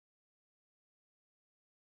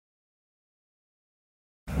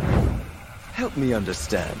Help me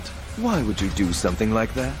understand. Why would you do something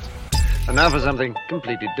like that? And now for something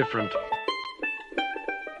completely different.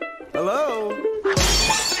 Hello?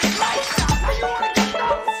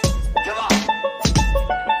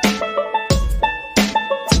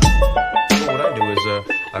 What I do is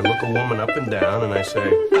I look a woman up and down and I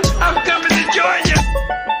say, I'm coming to join you!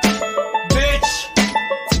 bitch!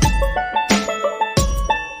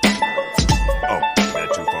 Oh,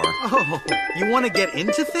 that too far? Oh, you want to get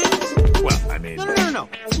into things? Well, I mean... No.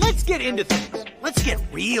 Let's get into things. Let's get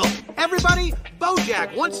real. Everybody,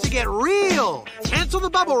 Bojack wants to get real. Cancel the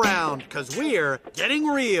bubble round, because we're getting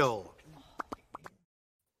real.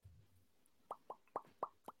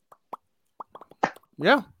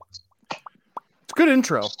 Yeah. It's a good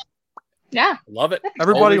intro. Yeah. Love it.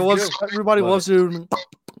 Everybody Always loves do.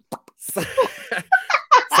 to.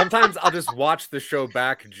 Sometimes I'll just watch the show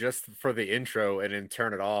back just for the intro and then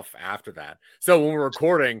turn it off after that. So when we're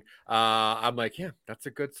recording, I'm like, yeah, that's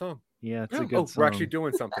a good song. Yeah, it's a good song. We're actually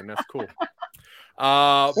doing something. That's cool.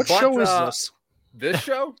 What show is this? This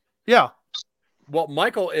show? Yeah. Well,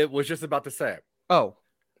 Michael, it was just about to say it. Oh,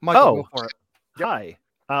 Michael, go for it. Hi.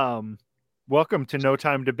 Welcome to No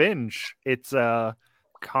Time to Binge. It's a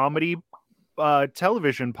comedy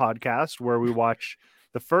television podcast where we watch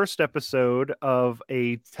the first episode of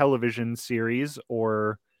a television series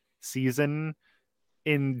or season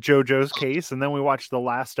in JoJo's case, and then we watch the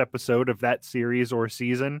last episode of that series or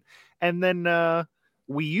season, and then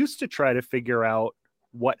we used to try to figure out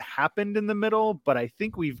what happened in the middle, but I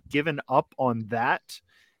think we've given up on that,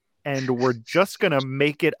 and we're just gonna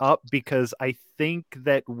make it up because I think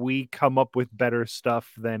that we come up with better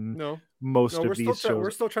stuff than most of these shows.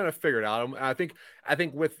 We're still trying to figure it out. I think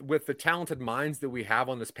with the talented minds that we have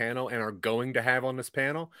on this panel and are going to have on this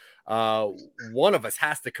panel, one of us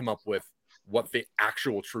has to come up with what the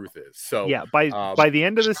actual truth is. So yeah, by the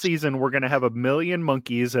end of the season, we're going to have 1 million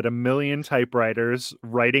monkeys at 1 million typewriters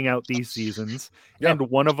writing out these seasons, and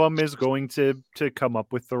one of them is going to come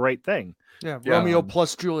up with the right thing. Yeah, Romeo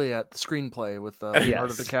plus Juliet screenplay with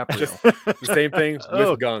Leonardo DiCaprio. Just the same thing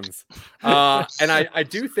with guns. And I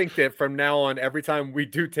do think that from now on, every time we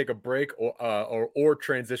do take a break or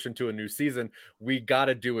transition to a new season, we got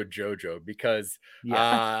to do a JoJo because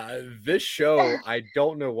this show, I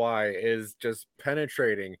don't know why, is just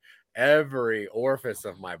penetrating every orifice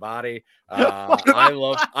of my body. I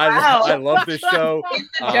love this show. In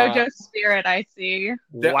the JoJo spirit, I see.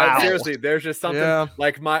 Wow. Seriously, there's just something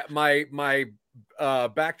like my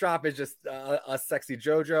backdrop is just a sexy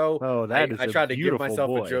JoJo. Oh, I tried to give myself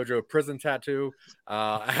a JoJo prison tattoo.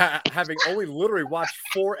 Having only literally watched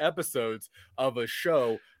 4 episodes of a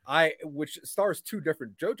show, which stars 2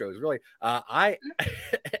 different JoJos. Really, I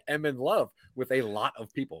am in love with a lot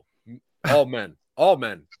of people. All men.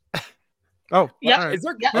 Oh, yeah. Right.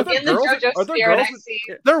 Are there girls? Are there girls? I see.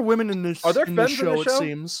 There are women in this. Are there in femmes this show, in the show? It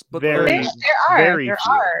seems, but There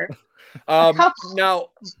are. Now,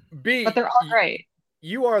 B, but they're all great.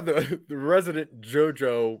 You are the resident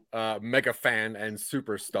JoJo mega fan and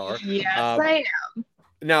superstar. Yes, I am.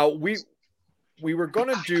 Now we were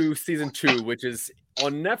gonna do season 2, which is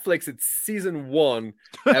on Netflix. It's season 1,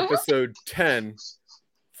 episode 10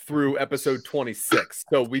 through episode 26.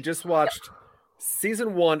 So we just watched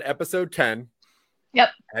season 1, episode 10. Yep.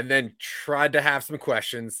 And then tried to have some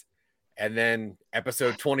questions. And then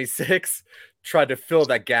episode 26 tried to fill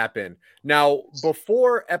that gap in. Now,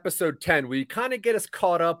 before episode 10, we kind of get us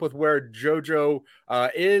caught up with where JoJo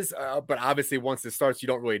is. But obviously, once it starts, you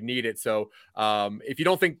don't really need it. So if you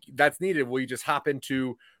don't think that's needed, will you just hop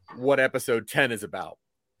into what episode 10 is about?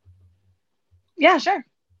 Yeah, sure.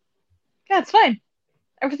 Yeah, it's fine.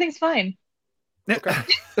 Everything's fine. Okay.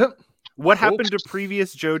 What happened to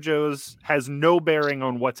previous JoJos has no bearing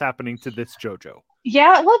on what's happening to this JoJo.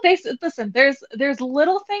 Yeah, well, listen, there's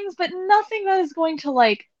little things, but nothing that is going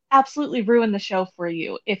to absolutely ruin the show for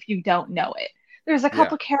you if you don't know it. There's a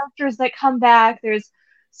couple characters that come back. There's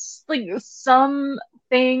some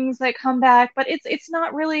things that come back, but it's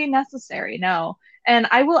not really necessary, no. And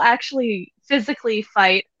I will actually physically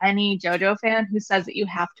fight any JoJo fan who says that you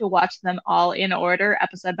have to watch them all in order,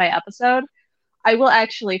 episode by episode. I will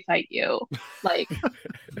actually fight you,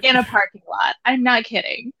 in a parking lot. I'm not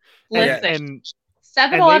kidding. Listen, and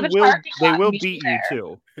 7-Eleven parking lot. They will beat you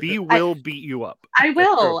too. B will beat you up. I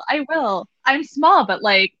will. I'm small, but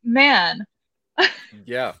man.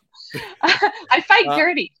 Yeah. I fight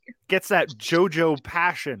dirty. Gets that JoJo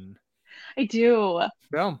passion. I do.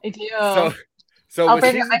 Yeah. I do. So I'll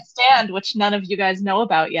bring up my stand, which none of you guys know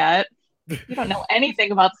about yet. You don't know anything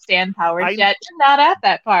about stand powers yet. You're not at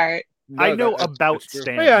that part. I know that's about true.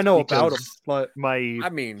 Stan. Yeah, I know about him, but my I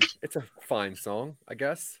mean, it's a fine song, I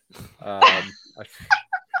guess. But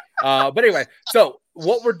anyway, so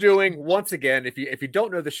what we're doing once again, if you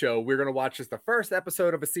don't know the show, we're gonna watch just the first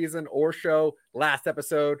episode of a season or show, last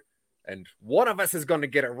episode, and one of us is going to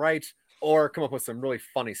get it right or come up with some really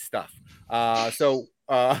funny stuff. So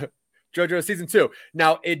JoJo season 2.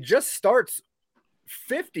 Now it just starts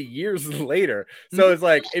 50 years later, so it's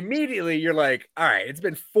like immediately you're like, all right, it's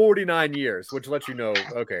been 49 years, which lets you know,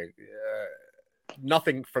 okay,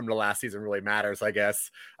 nothing from the last season really matters, I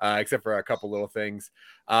guess, except for a couple little things.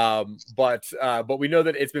 But we know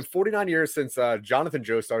that it's been 49 years since Jonathan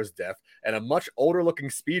Joestar's death, and a much older looking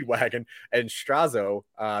Speedwagon and Strazo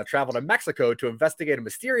traveled to Mexico to investigate a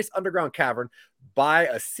mysterious underground cavern by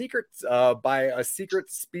a secret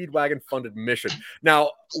Speedwagon funded mission.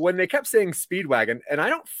 Now, when they kept saying Speedwagon, and I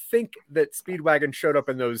don't think that Speedwagon showed up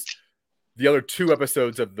in the other 2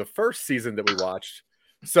 episodes of the first season that we watched.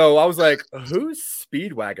 So I was like, who's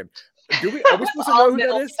Speedwagon? Are we supposed to know who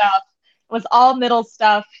that is? Stuff. It was all middle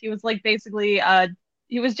stuff. He was like basically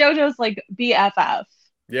he was JoJo's like BFF.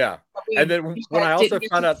 Yeah. And then when I also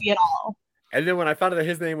found out it all. And then when I found out that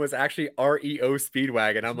his name was actually REO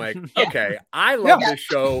Speedwagon, I'm like, okay, I love this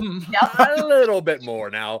show a little bit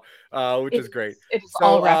more now, which is great. It's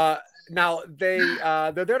so all now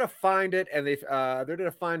they're there to find it, and they're there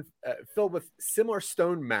to find filled with similar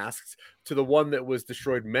stone masks to the one that was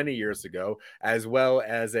destroyed many years ago, as well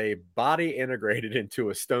as a body integrated into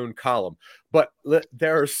a stone column. But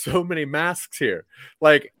there are so many masks here,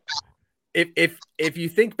 like. If you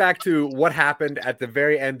think back to what happened at the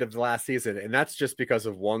very end of the last season, and that's just because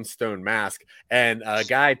of one stone mask, and a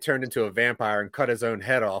guy turned into a vampire and cut his own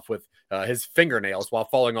head off with his fingernails while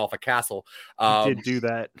falling off a castle. He did do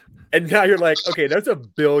that. And now you're like, okay, there's a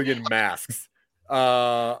billion masks.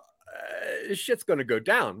 Shit's going to go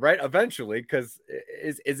down, right? Eventually, because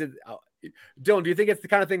is it... Dylan, do you think it's the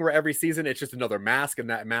kind of thing where every season it's just another mask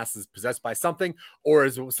and that mask is possessed by something, or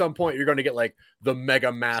is at some point you're going to get like the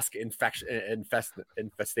mega mask infestation?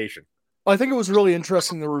 I think it was really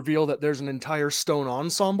interesting to reveal that there's an entire stone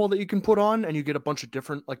ensemble that you can put on, and you get a bunch of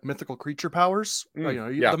different like mythical creature powers.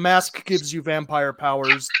 The mask gives you vampire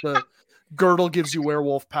powers, the girdle gives you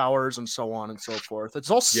werewolf powers, and so on and so forth.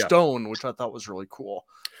 It's all stone, which I thought was really cool.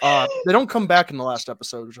 They don't come back in the last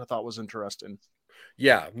episode, which I thought was interesting.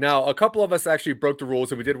 Yeah. Now, a couple of us actually broke the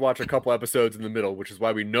rules, and we did watch a couple episodes in the middle, which is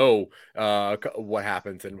why we know what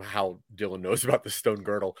happens and how Dylan knows about the stone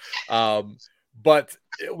girdle. But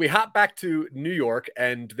we hop back to New York,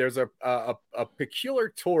 and there's a peculiar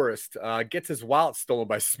tourist gets his wallet stolen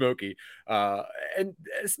by Smokey, and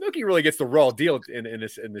Smokey really gets the raw deal in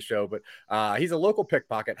the show. But he's a local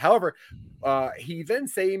pickpocket. However, he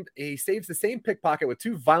saves the same pickpocket with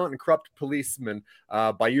 2 violent and corrupt policemen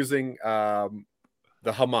by using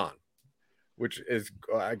the Haman, which is,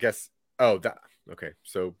 I guess, okay.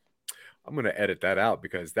 So I'm going to edit that out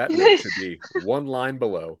because that should be one line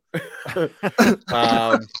below. But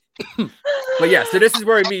yeah, so this is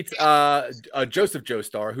where he meets Joseph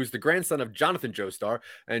Joestar, who's the grandson of Jonathan Joestar.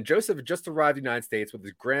 And Joseph had just arrived in the United States with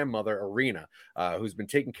his grandmother, Irina, who's been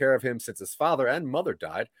taking care of him since his father and mother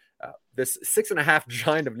died. This 6.5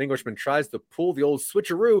 giant of an Englishman tries to pull the old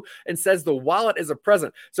switcheroo and says the wallet is a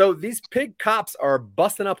present. So these pig cops are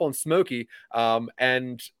busting up on Smokey,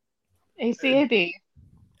 and ACAB.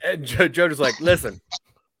 And JoJo's like, listen,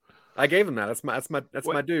 I gave him that. That's my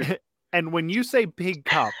dude. And when you say pig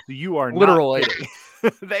cop, you are literally.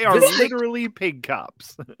 They are literally pig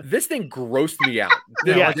cops. This thing grossed me out.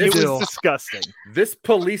 Yeah, it was disgusting. This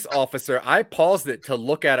police officer, I paused it to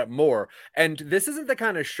look at it more. And this isn't the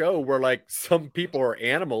kind of show where like some people are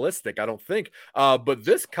animalistic, I don't think. But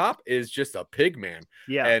this cop is just a pig man.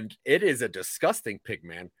 Yeah. And it is a disgusting pig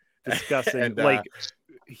man. Disgusting. And, like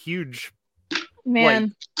huge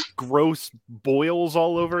man, like, gross boils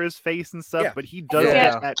all over his face and stuff, but he does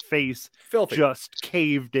get that face filthy, just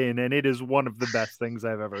caved in, and it is one of the best things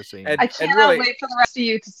I've ever seen. I cannot wait for the rest of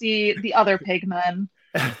you to see the other pigmen.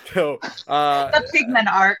 So, the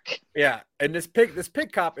pigmen arc. Yeah, and this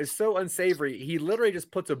pig cop is so unsavory. He literally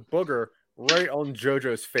just puts a booger right on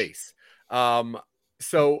JoJo's face.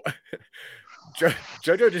 So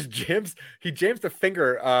JoJo just jams the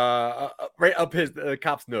finger right up his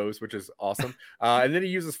cop's nose, which is awesome. And then he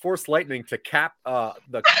uses Force Lightning to cap a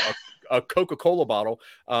Coca-Cola bottle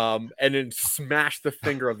and then smash the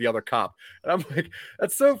finger of the other cop. And I'm like,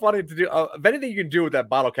 that's so funny to do. If anything you can do with that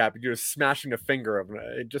bottle cap, you're just smashing the finger of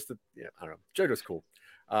it. Just, I don't know. JoJo's cool.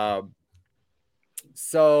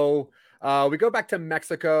 So we go back to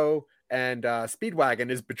Mexico. And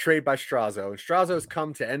Speedwagon is betrayed by Strazo, and Strazo's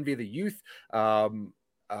come to envy the youth.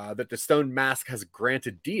 that the stone mask has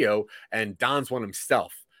granted Dio and dons one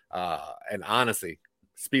himself. And honestly,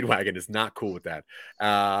 Speedwagon is not cool with that.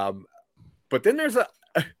 But then there's a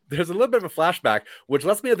little bit of a flashback, which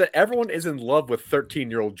lets me know that everyone is in love with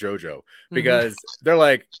 13-year-old JoJo because they're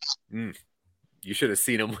like, you should have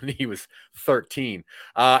seen him when he was 13.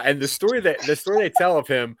 And the story they tell of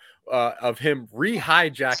him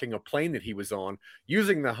re-hijacking a plane that he was on,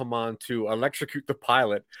 using the Haman to electrocute the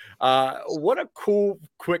pilot. What a cool,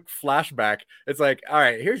 quick flashback. It's like, all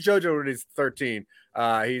right, here's JoJo when he's 13.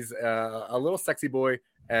 He's a little sexy boy.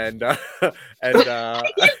 And you can't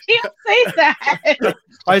say that.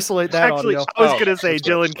 Isolate that Actually, audio. I was gonna say,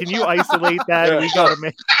 Dylan, can you isolate that? We gotta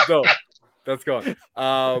make no. That's gone.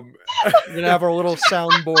 We're gonna have our little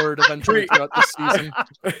soundboard eventually throughout the season.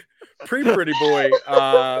 Pretty boy,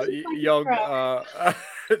 young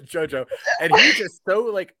JoJo, and he's just so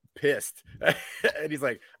like pissed, and he's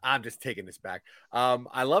like, "I'm just taking this back."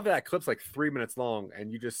 I love that clip's like 3 minutes long,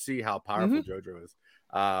 and you just see how powerful JoJo is.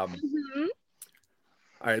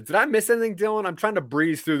 All right, did I miss anything, Dylan? I'm trying to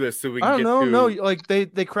breeze through this so we can No, like they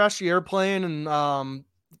crash the airplane and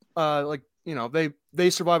like, you know, they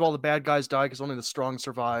survive, all the bad guys die because only the strong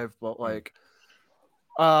survive, but like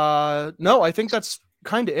no, I think that's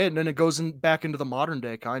kind of it, and then it goes back into the modern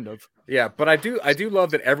day kind of. Yeah, but I do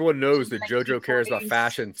love that everyone knows that JoJo cares about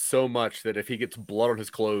fashion so much that if he gets blood on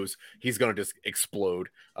his clothes, he's gonna just explode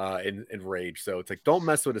in rage. So it's like, don't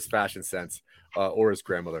mess with his fashion sense or his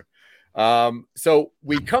grandmother. So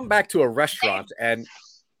we come back to a restaurant, and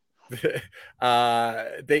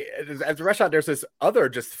at the restaurant there's this other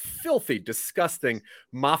just filthy, disgusting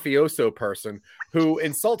mafioso person who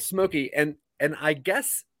insults Smokey, and I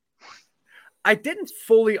guess I didn't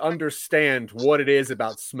fully understand what it is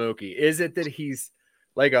about Smokey. Is it that he's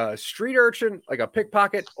like a street urchin, like a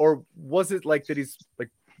pickpocket, or was it like that he's like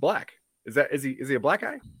black? Is he a black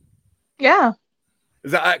guy? Yeah.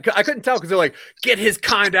 Is that, I couldn't tell because they're like, get his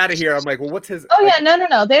kind out of here. I'm like, well, what's his? Oh yeah,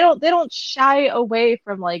 no. They don't shy away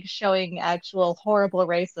from like showing actual horrible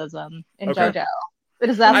racism in JoJo. It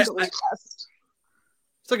is absolutely just.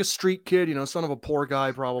 It's like a street kid, you know, son of a poor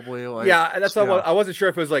guy, probably. Like, yeah, that's what I wasn't sure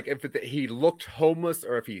if it was like he looked homeless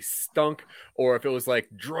or if he stunk or if it was like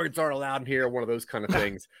droids aren't allowed in here, one of those kind of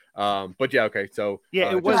things. But yeah, okay, so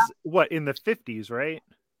yeah, it was what in the 50s, right?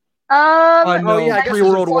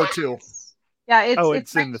 Pre-World War II. Yeah,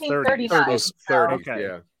 it's in the 30s. 30s, okay.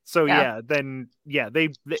 Yeah. So then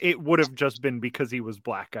it would have just been because he was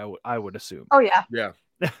black, I would assume. Oh yeah. Yeah.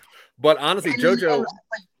 But honestly, JoJo,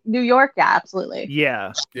 New York, yeah, absolutely.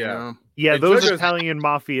 Yeah. Yeah. Those JoJo's... Italian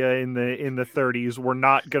mafia in the 30s were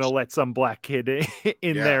not gonna let some black kid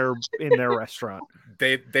in their restaurant.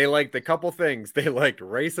 They liked a couple things. They liked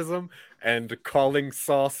racism and calling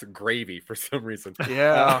sauce gravy for some reason.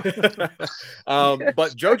 Yeah.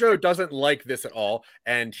 But JoJo doesn't like this at all.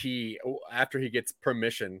 And after he gets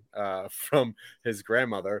permission from his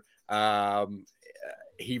grandmother,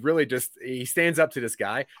 he stands up to this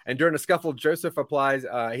guy. And during a scuffle, Joseph applies.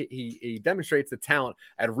 He demonstrates the talent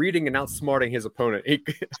at reading and outsmarting his opponent.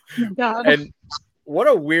 And what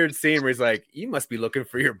a weird scene where he's like, you must be looking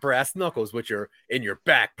for your brass knuckles, which are in your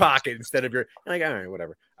back pocket instead of your, like, all right,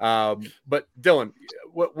 whatever. But Dylan,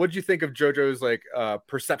 what did you think of JoJo's like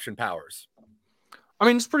perception powers? I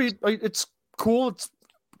mean, it's cool. It's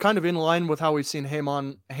kind of in line with how we've seen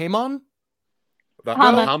Haman. Haman. Now,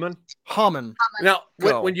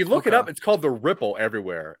 when you look it up, it's called the Ripple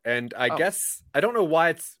everywhere, and I guess I don't know why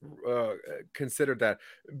it's considered that.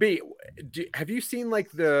 B, have you seen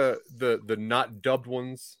like the not dubbed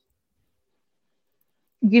ones?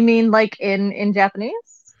 You mean like in Japanese?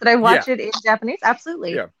 Did I watch it in Japanese?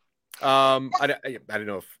 Absolutely. Yeah. I don't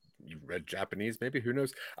know if you read Japanese, maybe, who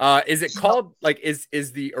knows. Is it called like is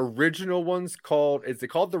the original ones called? Is it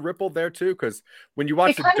called the Ripple there too? Because when you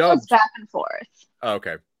watch it kind of goes back and forth. Oh,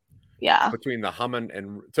 okay. Yeah. Between the Haman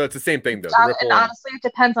and so it's the same thing though. And honestly, it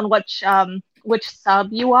depends on which sub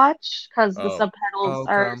you watch because the subtitles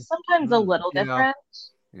are sometimes a little different.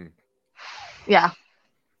 Yeah.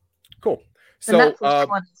 Cool. So the Netflix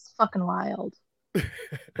one is fucking wild.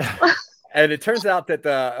 And it turns out that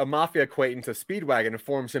a mafia acquaintance of Speedwagon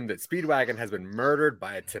informs him that Speedwagon has been murdered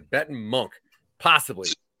by a Tibetan monk, possibly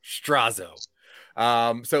Strazo.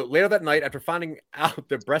 So later that night, after finding out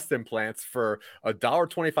the breast implants for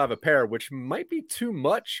 $1.25 a pair, which might be too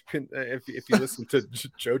much if you listen to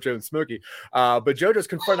JoJo and Smokey, but JoJo's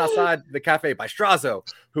confronted outside the cafe by Strazo,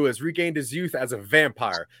 who has regained his youth as a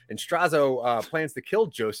vampire, and Strazo plans to kill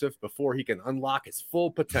Joseph before he can unlock his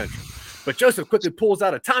full potential. But Joseph quickly pulls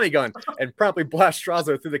out a Tommy gun and promptly blasts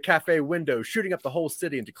Strazo through the cafe window, shooting up the whole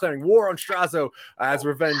city and declaring war on Strazo as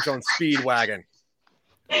revenge on Speedwagon.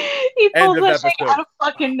 He pulls that thing out of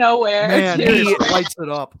fucking nowhere. Man, he lights it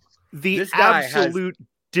up. The absolute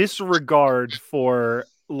disregard for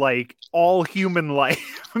like all human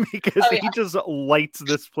life because he just lights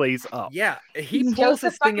this place up. Yeah, he pulls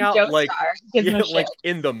this thing out like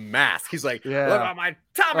in the mask. He's like, look at my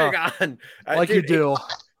Tommy gun. Like dude, you do.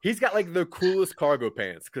 He's got like the coolest cargo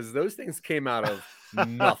pants because those things came out of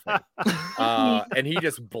nothing. And he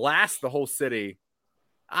just blasts the whole city.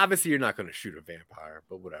 Obviously, you're not going to shoot a vampire,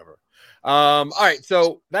 but whatever. All right,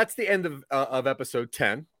 so that's the end of episode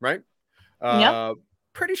 10, right? Yep.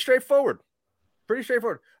 Pretty straightforward.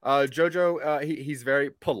 Jojo, he's very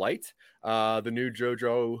polite. The new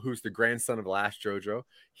Jojo, who's the grandson of the last Jojo,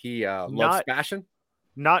 he loves fashion.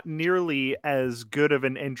 Not nearly as good of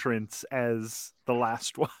an entrance as the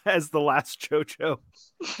last one, as the last Jojo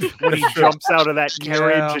when he jumps out of that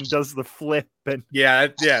carriage and does the flip. And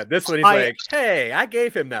this one he's like, "Hey, I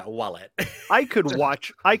gave him that wallet." I could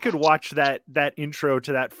watch that intro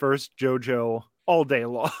to that first Jojo all day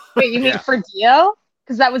long. Wait, you mean for Dio?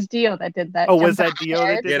 Because that was Dio that did that. Oh, was that Dio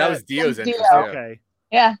that did that? That was Dio's entrance. Okay.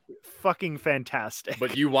 Yeah. Fucking fantastic.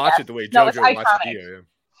 But you watch it the way Jojo watched Dio. Yeah.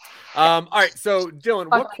 All right, so Dylan,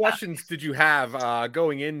 what questions did you have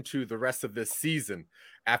going into the rest of this season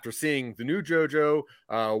after seeing the new JoJo,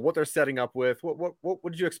 what they're setting up with? What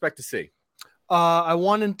did you expect to see? I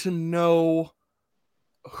wanted to know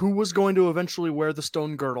who was going to eventually wear the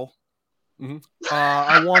stone girdle. Mm-hmm.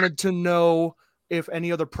 I wanted to know if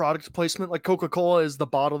any other product placement, like Coca-Cola is the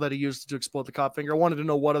bottle that he used to explode the cop finger. I wanted to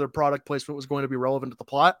know what other product placement was going to be relevant to the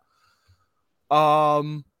plot.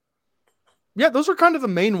 Yeah, those are kind of the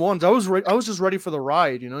main ones. I was just ready for the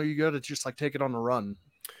ride. You know, you got to just like take it on the run.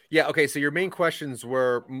 Yeah. Okay. So your main questions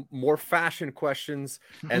were more fashion questions,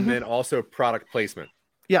 and then also product placement.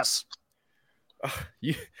 Yes.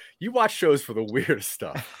 You watch shows for the weirdest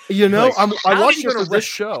stuff. You know, like, I watched it for this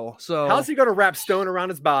show. So how's he going to wrap stone around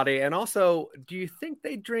his body? And also, do you think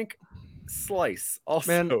they drink Slice?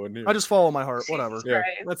 Also, man, I just follow my heart. Whatever. Yeah,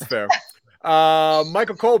 that's fair.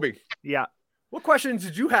 Michael Colby. Yeah. What questions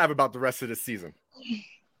did you have about the rest of the season?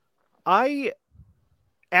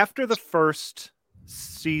 After the first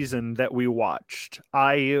season that we watched,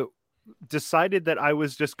 I decided that I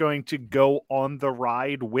was just going to go on the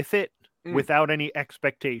ride with it without any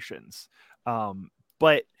expectations.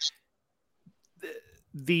 But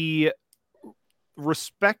the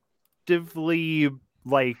respectively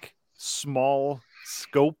like small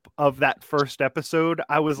scope of that first episode,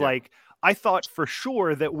 I was like, I thought for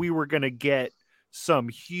sure that we were going to get some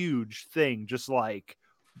huge thing, just like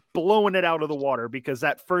blowing it out of the water, because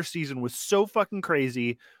that first season was so fucking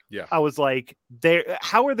crazy. Yeah. I was like,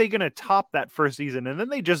 how are they going to top that first season? And then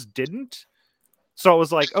they just didn't. So I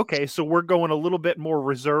was like, okay, so we're going a little bit more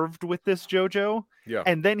reserved with this JoJo. Yeah.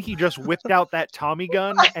 And then he just whipped out that Tommy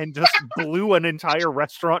gun and just blew an entire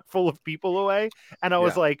restaurant full of people away. And I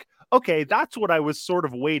was like, okay, that's what I was sort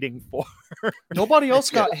of waiting for. Nobody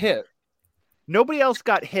else got hit. Nobody else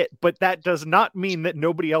got hit, but that does not mean that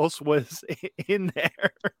nobody else was in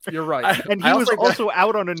there. You're right. And he was also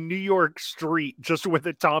out on a New York street just with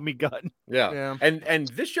a Tommy gun. Yeah. And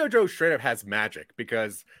this JoJo straight up has magic,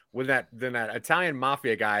 because when that Italian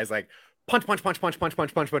mafia guy is like, punch,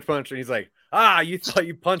 and he's like, you thought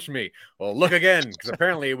you punched me. Well, look again, because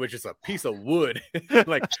apparently it was just a piece of wood.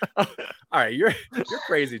 Like, all right, you're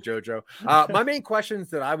crazy, JoJo. My main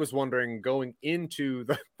questions that I was wondering going into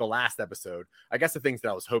the last episode, I guess the things that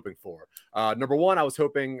I was hoping for. Number one, I was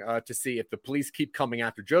hoping to see if the police keep coming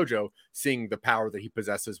after JoJo, seeing the power that he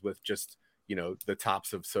possesses with just, the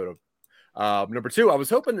tops of sort of. Number two, I was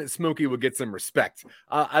hoping that Smokey would get some respect.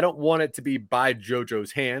 I don't want it to be by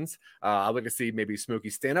JoJo's hands. I'd like to see maybe Smokey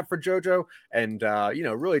stand up for JoJo and,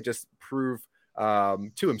 really just prove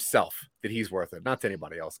to himself that he's worth it, not to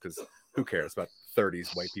anybody else, because who cares about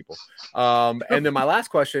 30s white people? And then my last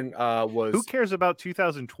question was... Who cares about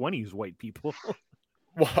 2020s white people?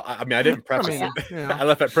 Well, I mean, I didn't preface it. Yeah. I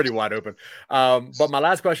left that pretty wide open. But my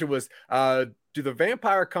last question was, do the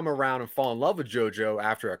vampire come around and fall in love with JoJo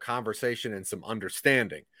after a conversation and some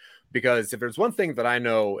understanding? Because if there's one thing that I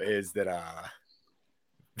know is that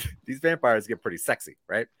these vampires get pretty sexy,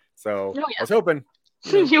 right? So I was hoping...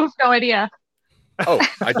 You have no idea. Oh,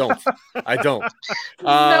 I don't.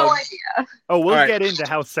 No idea. Oh, we'll get into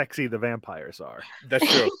how sexy the vampires are. That's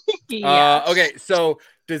true. Okay, so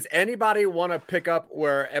does anybody want to pick up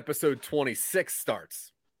where episode 26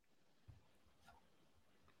 starts?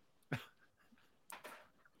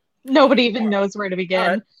 Nobody even knows where to begin.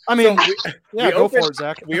 Right. I mean, go for it,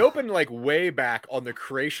 Zach. We open like way back on the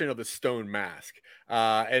creation of the stone mask.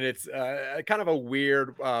 And it's kind of a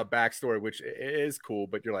weird backstory, which is cool,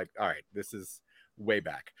 but you're like, all right, this is way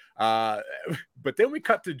back. But then we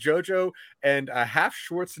cut to JoJo and a half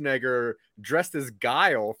Schwarzenegger dressed as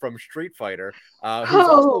Guile from Street Fighter, who's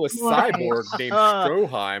also a cyborg named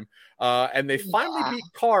Stroheim. And they finally beat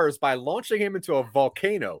Cars by launching him into a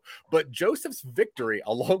volcano. But Joseph's victory,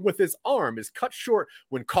 along with his arm, is cut short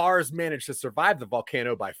when Cars managed to survive the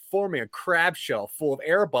volcano by forming a crab shell full of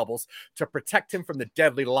air bubbles to protect him from the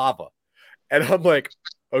deadly lava. And I'm like,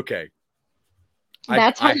 okay.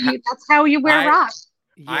 That's how you wear rock.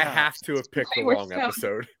 I have to have picked the wrong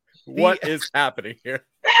episode. What is happening here?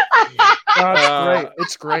 Great.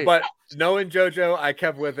 It's great. But knowing JoJo, I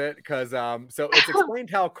kept with it because so it's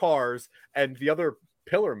explained how Cars and the other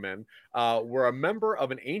Pillar Men were a member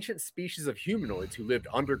of an ancient species of humanoids who lived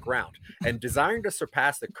underground. And desiring to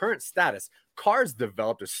surpass the current status, Cars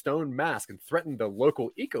developed a stone mask and threatened the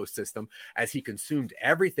local ecosystem as he consumed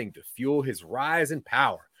everything to fuel his rise in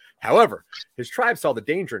power. However, his tribe saw the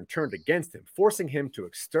danger and turned against him, forcing him to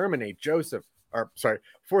exterminate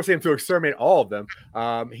all of them.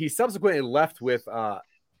 He subsequently left with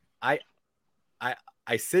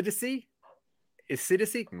Isidici,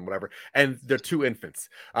 whatever, and their 2 infants.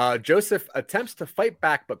 Joseph attempts to fight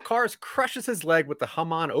back, but Cars crushes his leg with the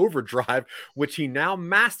Haman Overdrive, which he now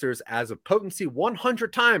masters as a potency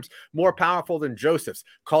 100 times more powerful than Joseph's,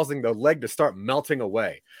 causing the leg to start melting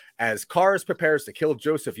away. As Cars prepares to kill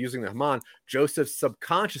Joseph using the Haman, Joseph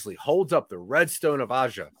subconsciously holds up the red stone of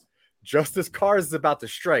Aja. Just as Cars is about to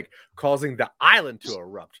strike, causing the island to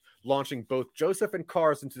erupt, launching both Joseph and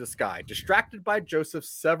Cars into the sky. Distracted by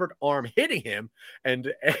Joseph's severed arm hitting him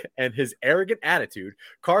and his arrogant attitude,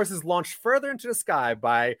 Cars is launched further into the sky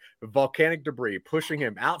by volcanic debris, pushing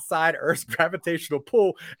him outside Earth's gravitational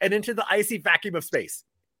pull and into the icy vacuum of space.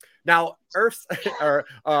 Now, Earth's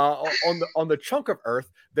on the chunk of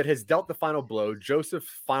Earth that has dealt the final blow, Joseph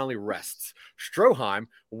finally rests. Stroheim,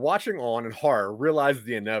 watching on in horror, realizes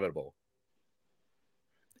the inevitable.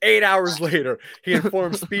 8 hours later, he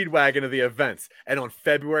informed Speedwagon of the events, and on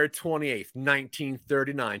February 28th,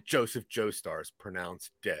 1939, Joseph Joestar is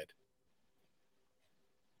pronounced dead.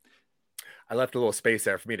 I left a little space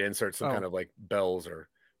there for me to insert some kind of like bells or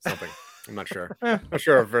something. I'm not sure. Not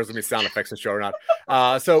sure if there's gonna be sound effects in the show or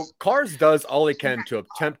not. So Cars does all he can to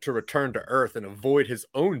attempt to return to Earth and avoid his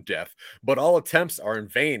own death, but all attempts are in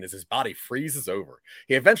vain as his body freezes over.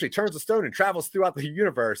 He eventually turns to stone and travels throughout the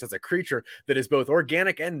universe as a creature that is both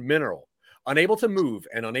organic and mineral. Unable to move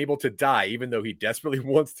and unable to die, even though he desperately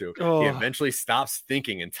wants to, he eventually stops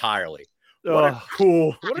thinking entirely. What a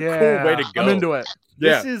cool way to go. I'm into it.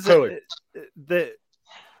 This is totally.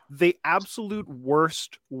 The absolute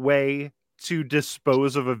worst way to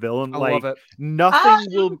dispose of a villain. I like love it. Nothing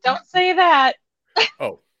will. Don't say that.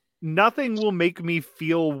 Nothing will make me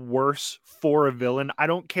feel worse for a villain. I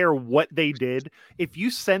don't care what they did. If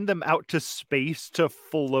you send them out to space to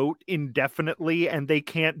float indefinitely and they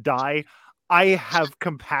can't die, I have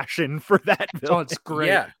compassion for that villain. Oh, it's great.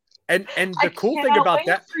 Yeah. And the cool thing about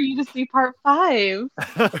that for you to see part 5.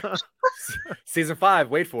 Season 5,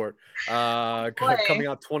 wait for it. Coming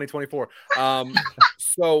out 2024.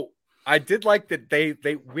 So I did like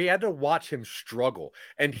that we had to watch him struggle,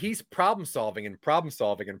 and he's problem solving, and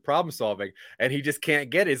he just can't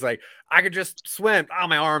get it. He's like, I could just swim. Oh,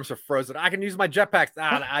 my arms are frozen. I can use my jetpacks.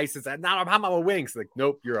 The ice is now I'm on my wings. Like,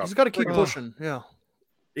 nope, you're up. He's got to keep pushing. Yeah.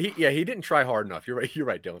 He didn't try hard enough. You're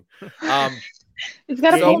right, Dylan. He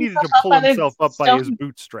needed to pull himself up by his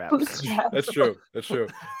bootstraps. That's true.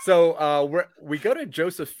 So we go to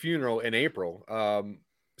Joseph's funeral in April.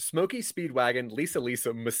 Smokey, Speedwagon,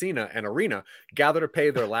 Lisa, Messina, and Arena gather to pay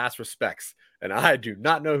their last respects. And I do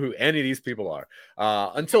not know who any of these people are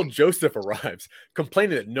until Joseph arrives,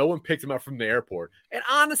 complaining that no one picked him up from the airport. And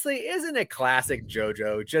honestly, isn't it classic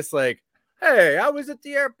JoJo? Just like, hey, I was at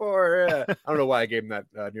the airport. I don't know why I gave him that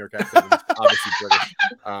New York accent. It's obviously British,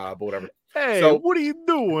 but whatever. Hey, so, what are you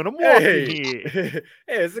doing? I'm walking here. Hey,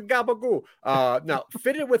 it's a gabagoo. Now,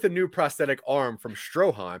 fitted with a new prosthetic arm from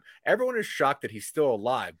Stroheim, everyone is shocked that he's still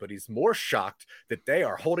alive, but he's more shocked that they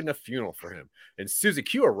are holding a funeral for him. And Suzy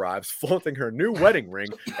Q arrives, flaunting her new wedding ring,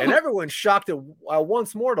 and everyone's shocked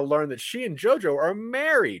once more to learn that she and JoJo are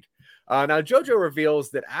married. Now, JoJo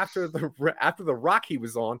reveals that after the rock he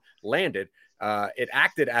was on landed, it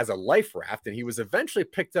acted as a life raft, and he was eventually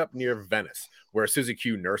picked up near Venice, where Suzy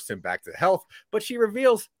Q nursed him back to health. But she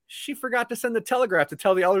reveals she forgot to send the telegraph to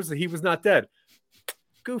tell the others that he was not dead.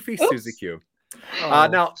 Goofy Suzy Q.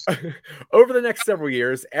 Now, over the next several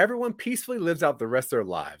years, everyone peacefully lives out the rest of their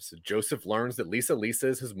lives. Joseph learns that Lisa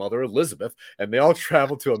is his mother, Elizabeth, and they all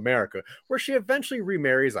travel to America, where she eventually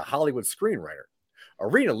remarries a Hollywood screenwriter.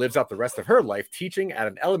 Irina lives out the rest of her life teaching at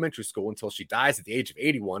an elementary school until she dies at the age of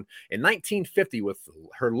 81 in 1950 with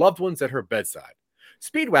her loved ones at her bedside.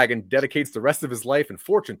 Speedwagon dedicates the rest of his life and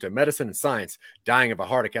fortune to medicine and science, dying of a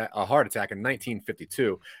heart attack in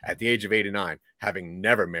 1952 at the age of 89, having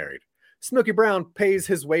never married. Smokey Brown pays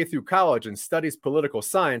his way through college and studies political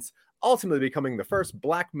science, ultimately becoming the first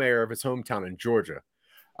black mayor of his hometown in Georgia.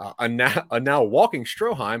 A now walking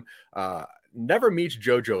Stroheim never meets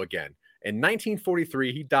JoJo again. In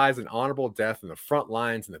 1943, he dies an honorable death in the front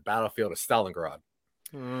lines in the battlefield of Stalingrad.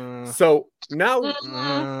 So now...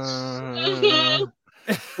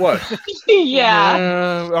 What?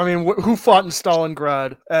 Yeah. I mean, who fought in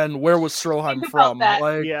Stalingrad, and where was Stroheim from?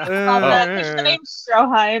 Like, there's the name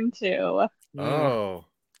Stroheim too. Oh.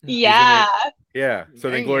 Yeah. Yeah. So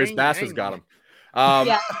then Glorious Bastards got him.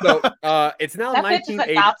 So it's now that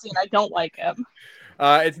 1980. Nazi and I don't like him.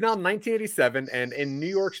 It's now 1987, and in New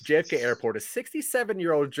York's JFK Airport, a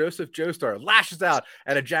 67-year-old Joseph Joestar lashes out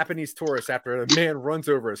at a Japanese tourist after a man runs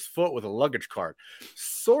over his foot with a luggage cart,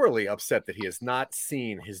 sorely upset that he has not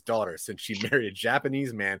seen his daughter since she married a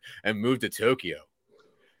Japanese man and moved to Tokyo.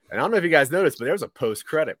 And I don't know if you guys noticed, but there was a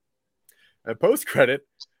post-credit. A post-credit,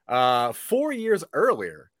 4 years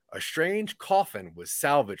earlier, a strange coffin was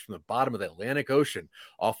salvaged from the bottom of the Atlantic Ocean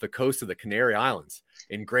off the coast of the Canary Islands,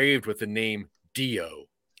 engraved with the name Dio.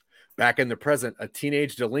 Back in the present, a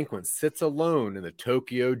teenage delinquent sits alone in the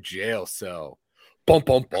Tokyo jail cell. Bum,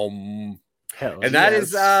 bum, bum. And that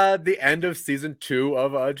is the end of season 2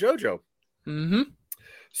 of JoJo. Mm-hmm.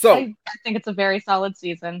 So I think it's a very solid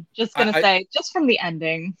season. Just gonna say, just from the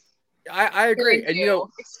ending. I agree. And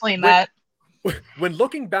explain that. When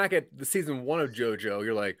looking back at the season 1 of JoJo,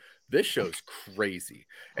 you're like, this show's crazy.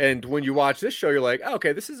 And when you watch this show, you're like, oh,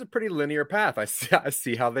 okay, this is a pretty linear path. I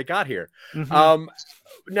see how they got here. Mm-hmm.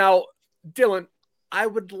 Now, Dylan, I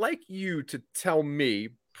would like you to tell me,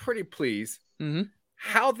 pretty please,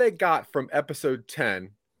 how they got from episode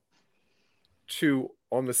 10 to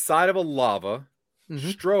on the side of a lava,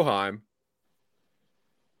 Stroheim.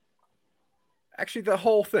 Actually, the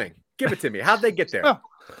whole thing. Give it to me. How'd they get there? Oh.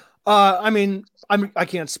 I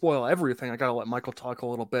can't spoil everything. I gotta let Michael talk a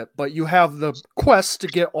little bit. But you have the quest to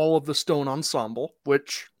get all of the stone ensemble,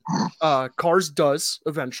 which Cars does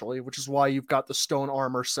eventually, which is why you've got the stone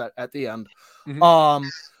armor set at the end.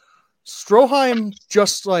 Stroheim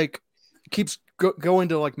just like keeps going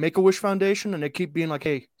to like Make-A-Wish Foundation, and they keep being like,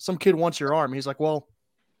 "Hey, some kid wants your arm." He's like, "Well,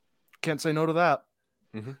 can't say no to that."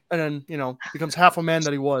 And then becomes half a man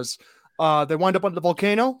that he was. They wind up on the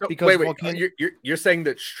volcano because you're saying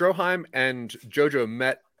that Stroheim and JoJo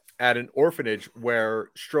met at an orphanage where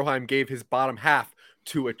Stroheim gave his bottom half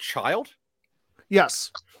to a child?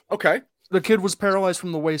 Yes. Okay. The kid was paralyzed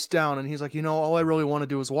from the waist down, and he's like, all I really want to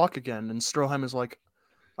do is walk again. And Stroheim is like,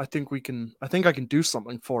 I think I can do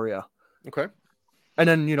something for you. Okay. And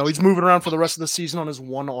then, he's moving around for the rest of the season on his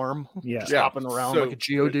one arm. Just hopping around like a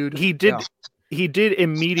Geodude. He did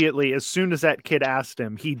immediately, as soon as that kid asked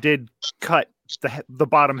him, he did cut the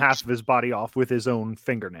bottom half of his body off with his own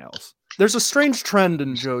fingernails. There's a strange trend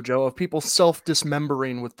in JoJo of people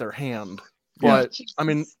self-dismembering with their hand. But, I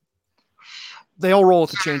mean, they all roll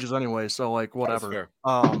with the changes anyway, so, like, whatever.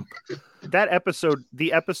 That episode,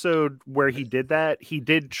 the episode where he did that, he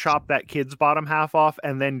did chop that kid's bottom half off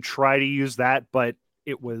and then try to use that, but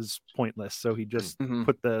it was pointless, so he just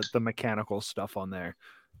put the mechanical stuff on there.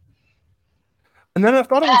 And then I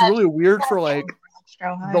thought it was really weird for like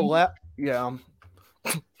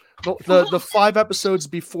the 5 episodes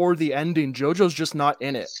before the ending. JoJo's just not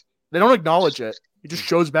in it. They don't acknowledge it. He just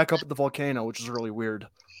shows back up at the volcano, which is really weird.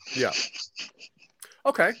 Yeah.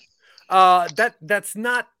 Okay. That's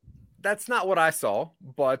not what I saw.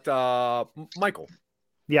 But Michael.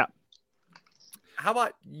 Yeah. How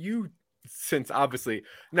about you? Since obviously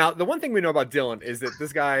now the one thing we know about Dylan is that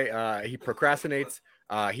this guy he procrastinates.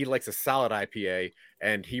 He likes a solid IPA,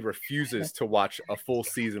 and he refuses to watch a full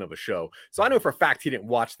season of a show. So I know for a fact he didn't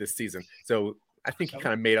watch this season. So I think he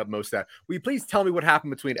kind of made up most of that. Will you please tell me what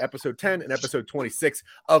happened between episode 10 and episode 26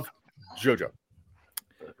 of JoJo?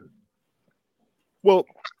 Well,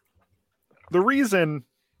 the reason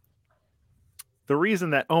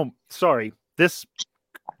that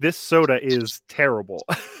this soda is terrible.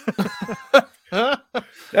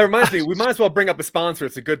 That reminds me, we might as well bring up a sponsor.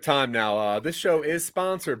 It's a good time now. This show is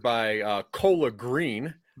sponsored by Cola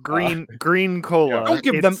Green. Green cola.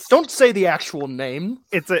 Don't say the actual name.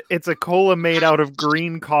 It's a cola made out of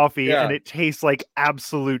green coffee, and it tastes like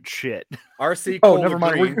absolute shit. RC Cola never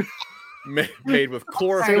mind. Green. Made with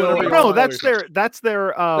chlorophyll. No, that's their slogan. That's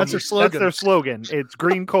their slogan. It's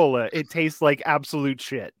green cola. It tastes like absolute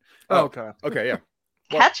shit. Okay, yeah.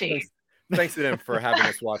 Catchy. thanks to them for having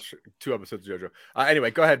us watch 2 episodes of JoJo.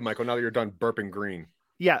 Anyway, go ahead, Michael. Now that you're done burping green.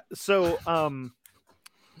 Yeah. So,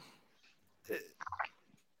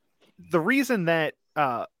 the reason that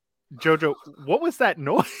JoJo, what was that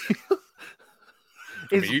noise?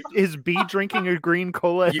 Is B drinking a green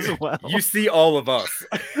cola as well? You see all of us.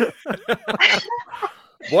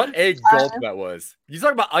 What a gulp that was. You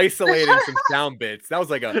talking about isolating some sound bits. That was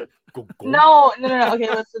like a No. Okay,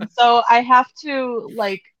 listen. So I have to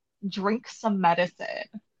like drink some medicine.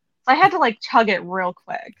 So I had to like chug it real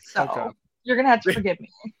quick. So you're gonna have to forgive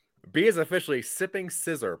me. B is officially sipping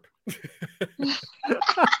scissor.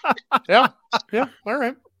 Yeah. All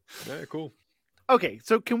right. Yeah, cool. Okay,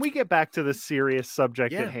 so can we get back to the serious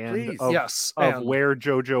subject at hand of where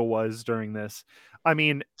JoJo was during this? I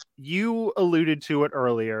mean, you alluded to it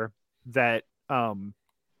earlier that that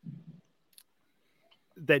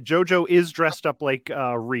JoJo is dressed up like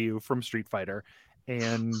Ryu from Street Fighter,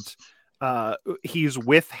 and he's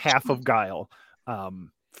with half of Guile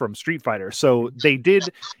from Street Fighter. So they did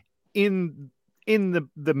in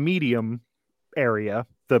the medium area,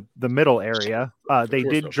 the middle area, they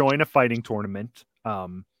did join a fighting tournament.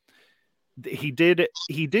 He did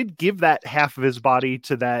give that half of his body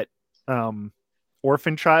to that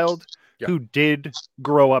orphan child who did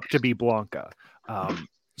grow up to be Blanca.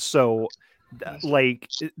 So like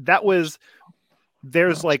that was,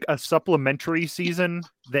 there's like a supplementary season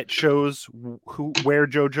that shows where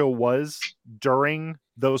JoJo was during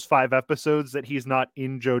those 5 episodes that he's not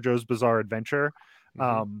in JoJo's Bizarre Adventure.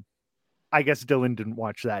 I guess Dylan didn't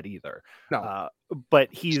watch that either. No.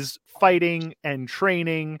 But he's fighting and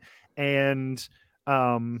training, and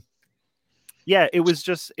it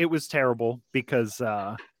was terrible because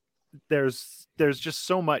there's just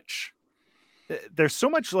so much. There's so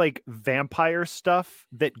much like vampire stuff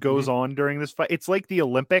that goes on during this fight. It's like the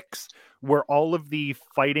Olympics where all of the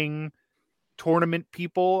fighting tournament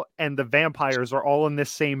people and the vampires are all in this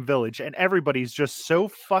same village, and everybody's just so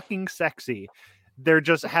fucking sexy. They're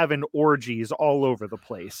just having orgies all over the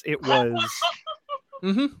place. It was,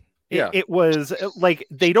 it was like,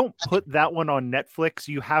 they don't put that one on Netflix.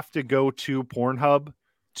 You have to go to Pornhub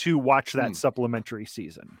to watch that supplementary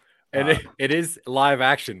season. And it is live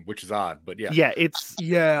action, which is odd, but yeah.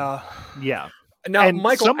 Now, and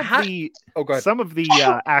Michael, some of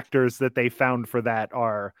the actors that they found for that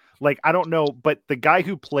are like, I don't know, but the guy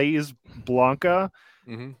who plays Blanca,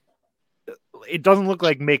 it doesn't look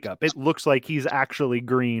like makeup. It looks like he's actually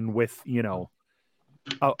green with,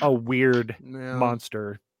 a weird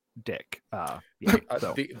monster dick.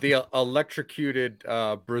 The electrocuted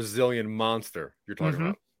Brazilian monster you're talking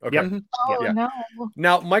about. Okay. No.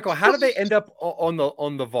 Now, Michael, how did they end up on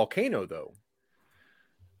the volcano though?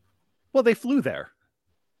 Well, they flew there.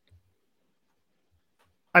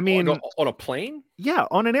 I mean, on a plane? Yeah,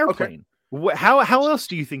 on an airplane. Okay. How else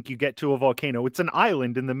do you think you get to a volcano? It's an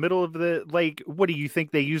island in the middle of the, like, what do you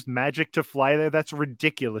think they used magic to fly there? That's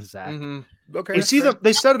ridiculous, Zach. Okay. You see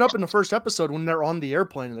they set it up in the first episode when they're on the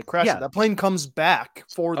airplane and they crash it. That plane comes back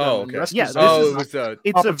for them. It's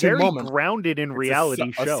a very grounded in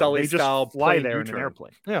reality show. They just fly there in an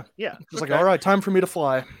airplane. Yeah. It's like, all right, time for me to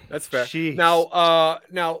fly. That's fair. Jeez.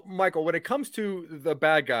 Now, Michael, when it comes to the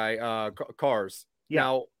bad guy, Cars,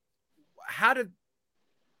 now, how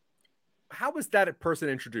was that person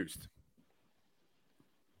introduced?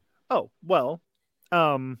 Oh, well,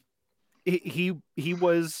 he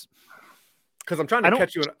was, because I'm trying to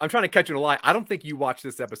catch you in a lie. I don't think you watched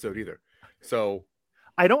this episode either. So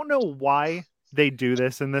I don't know why they do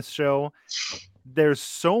this in this show. There's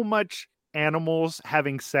so much animals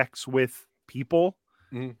having sex with people.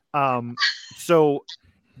 So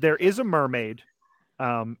there is a mermaid,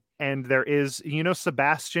 and there is,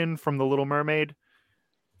 Sebastian from The Little Mermaid.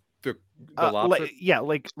 The lobster?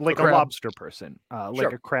 Like a lobster person,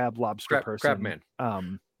 like a crab lobster person. Crab man.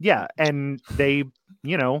 And they,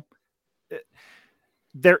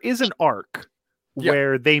 there is an arc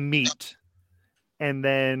where they meet and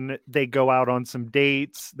then they go out on some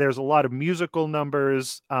dates. There's a lot of musical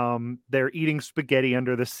numbers. They're eating spaghetti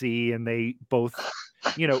under the sea, and they both,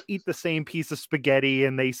 eat the same piece of spaghetti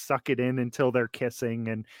and they suck it in until they're kissing.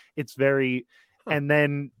 And it's very, and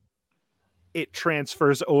then it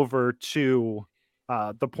transfers over to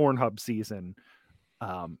the Pornhub season.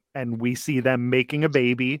 And we see them making a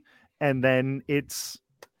baby, and then it's,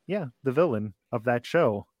 the villain of that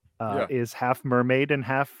show is half mermaid and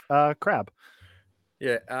half crab.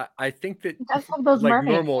 Yeah, I think that like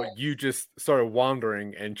normal, you just started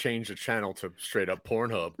wandering and changed the channel to straight up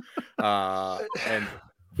Pornhub. And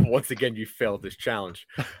once again, you failed this challenge.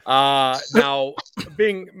 Now,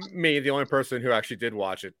 being me, the only person who actually did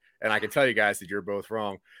watch it, and I can tell you guys that you're both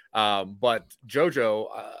wrong. But JoJo,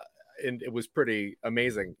 and it was pretty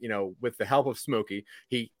amazing. You know, with the help of Smokey,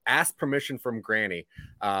 he asked permission from Granny,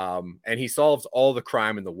 and he solves all the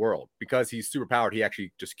crime in the world because he's super powered. He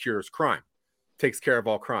actually just cures crime, takes care of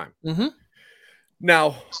all crime. Mm-hmm.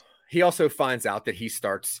 Now, he also finds out that he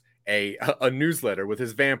starts a newsletter with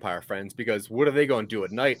his vampire friends, because what are they going to do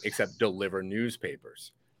at night except deliver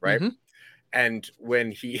newspapers, right? Mm-hmm. And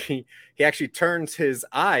when he actually turns his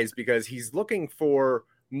eyes because he's looking for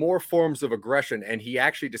more forms of aggression, and he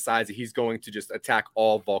actually decides that he's going to just attack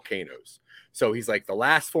all volcanoes. So he's like, the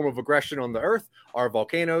last form of aggression on the earth are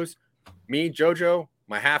volcanoes. Me, JoJo,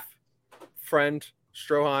 my half friend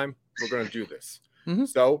Stroheim, we're going to do this. Mm-hmm.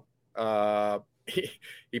 So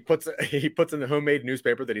he puts in the homemade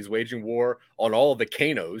newspaper that he's waging war on all of the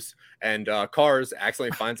Kanos, and Cars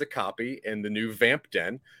accidentally finds a copy in the new Vamp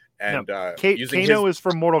Den. And Kano is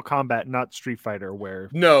from Mortal Kombat, not Street Fighter.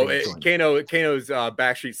 Kano's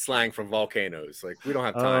backstreet slang for volcanoes. Like, we don't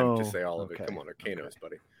have time to say all of it. Come on, Kano's,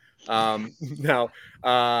 buddy. Now,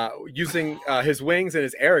 using his wings and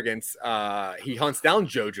his arrogance, he hunts down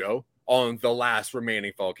JoJo on the last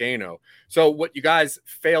remaining volcano. So what you guys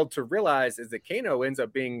failed to realize is that Kano ends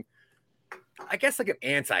up being, I guess, like an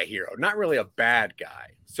anti-hero, not really a bad guy.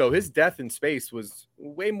 So his death in space was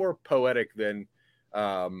way more poetic than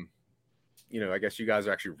I guess you guys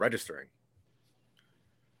are actually registering.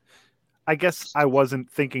 I guess I wasn't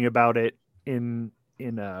thinking about it in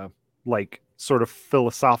a like sort of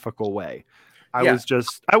philosophical way. I was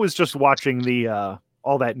just watching the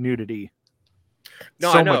all that nudity.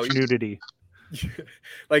 No, so much nudity.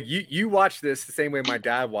 Like you watch this the same way my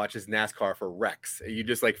dad watches NASCAR for wrecks. You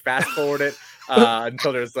just like fast forward it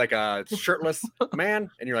until there's like a shirtless man,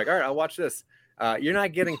 and you're like, all right, I'll watch this. You're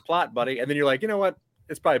not getting plot, buddy. And then you're like, you know what?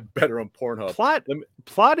 It's probably better on Pornhub.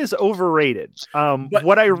 Plot is overrated. But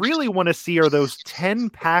what I really want to see are those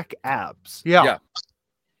 10-pack abs. Yeah.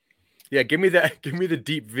 Give me that. Give me the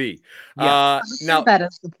deep V. Now that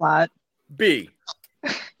is the plot. B.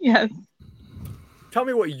 Yes. Tell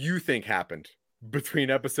me what you think happened between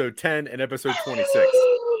episode 10 and episode 26.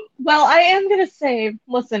 Well, I am going to say,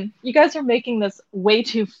 listen, you guys are making this way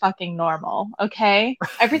too fucking normal, okay?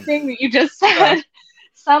 Everything that you just said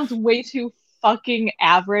sounds way too fucking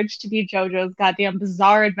average to be JoJo's goddamn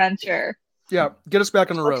bizarre adventure. Yeah, get us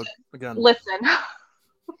back on the road again. Listen.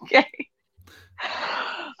 Okay.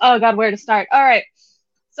 Oh, God, where to start? All right.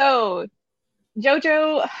 So,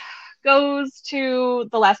 JoJo goes to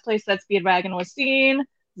the last place that Speedwagon was seen,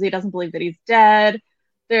 because he doesn't believe that he's dead.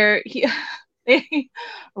 They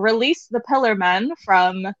release the Pillar Men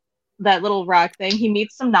from that little rock thing. He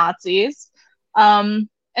meets some Nazis, and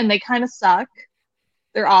they kind of suck.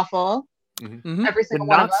 They're awful. Mm-hmm. Every single the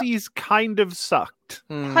one Nazis kind of sucked.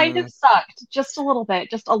 Kind of sucked. Just a little bit.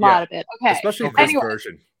 Just a lot of it. Okay. Especially this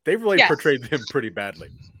version. They really portrayed him pretty badly.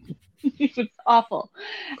 It was awful.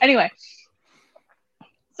 Anyway.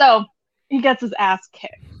 So he gets his ass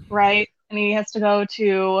kicked, right? And he has to go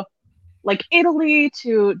to like Italy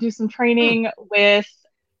to do some training with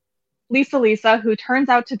Lisa, who turns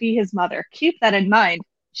out to be his mother. Keep that in mind.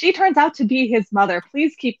 She turns out to be his mother.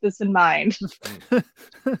 Please keep this in mind.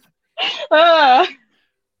 I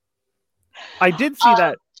did see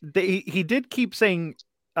that he did keep saying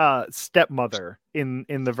stepmother in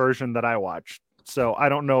the version that I watched. So I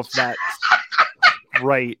don't know if that's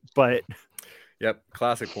right, but yep,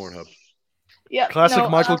 classic Pornhub. Yep, classic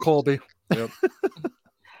Michael Colby. Yep.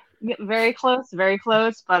 Very close,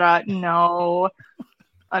 but no,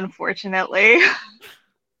 unfortunately.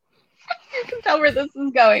 You can tell where this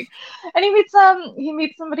is going. And he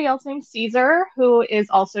meets somebody else named Caesar, who is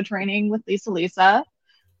also training with Lisa.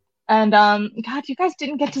 And God, you guys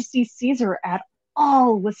didn't get to see Caesar at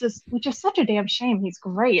all, which is such a damn shame. He's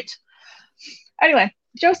great. Anyway,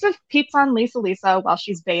 Joseph peeps on Lisa while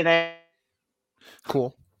she's bathing.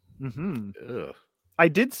 Cool. Mm-hmm. I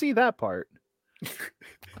did see that part.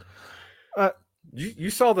 You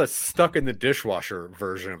saw the stuck in the dishwasher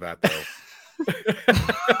version of that though.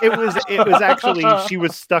 It was actually she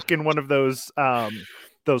was stuck in one of those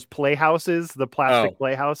playhouses, the plastic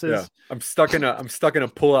playhouses. Yeah. I'm stuck in a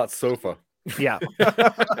pull-out sofa. Yeah.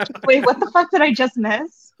 Wait, what the fuck did I just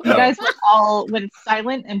miss? You guys all went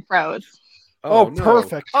silent and froze. Oh, no.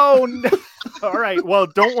 Perfect. Oh no. All right. Well,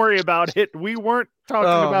 don't worry about it. We weren't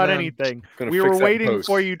talking about anything. We were waiting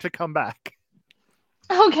for you to come back.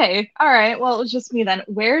 Okay. All right. Well, it was just me then.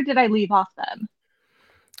 Where did I leave off then?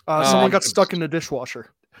 Someone got stuck in the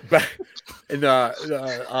dishwasher. And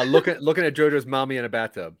looking at JoJo's mommy in a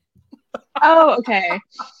bathtub. Oh, okay.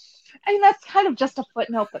 I mean, that's kind of just a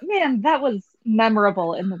footnote, but man, that was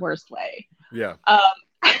memorable in the worst way. Yeah.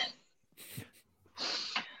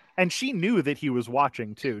 And she knew that he was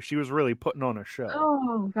watching too. She was really putting on a show.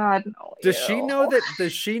 Oh God, no. Does she know that?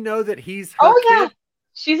 Does she know that he's her Oh yeah, kid?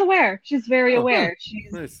 she's aware. She's very aware.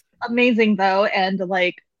 She's amazing though, and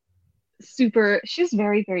like super. She's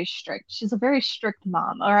very, very strict. She's a very strict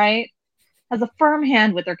mom. All right, has a firm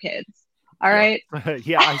hand with her kids. All right.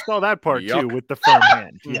 Yeah, I saw that part too with the firm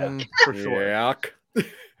hand. Yeah, for sure. Yuck.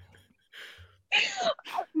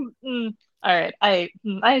 All right, I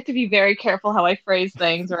have to be very careful how I phrase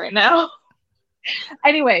things right now.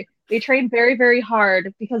 Anyway, they train very, very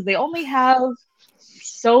hard because they only have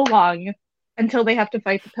so long until they have to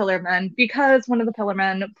fight the Pillar Men, because one of the Pillar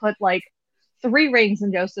Men put like 3 rings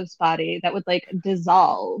in Joseph's body that would like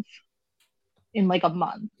dissolve in like a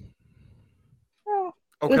month.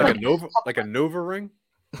 Okay, like a Nova ring?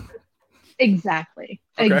 Exactly.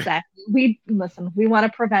 Okay. Exactly. We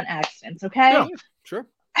want to prevent accidents, okay? Yeah, sure.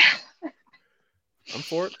 I'm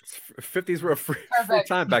for it. 50s were a free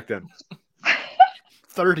time back then.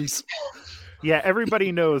 30s. Yeah,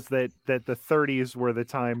 everybody knows that the 30s were the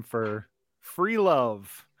time for free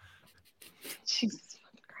love. Jesus.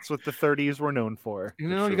 That's what the 30s were known for. You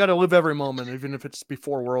know, you got to live every moment, even if it's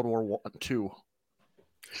before World War II.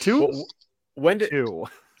 Well, when did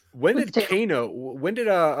Kano? When did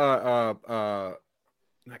not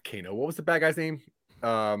Kano? What was the bad guy's name?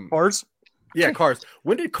 Cars. Yeah, Cars.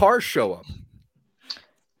 When did Cars show up?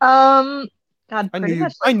 God,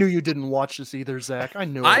 I knew you didn't watch this either, Zach. I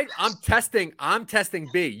knew it. I'm testing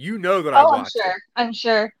B. You know that I watched. I'm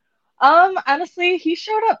sure. Honestly, he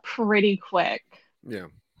showed up pretty quick. Yeah.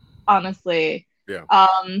 Honestly. Yeah.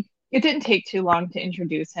 It didn't take too long to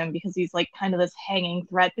introduce him because he's like kind of this hanging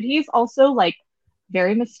threat, but he's also like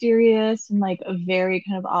very mysterious and like a very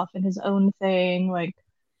kind of off in his own thing. Like,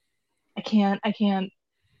 I can't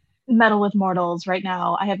meddle with mortals right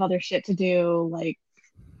now. I have other shit to do, like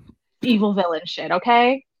evil villain shit,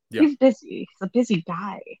 okay? Yeah. He's busy. He's a busy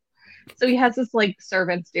guy. So he has his like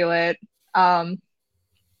servants do it.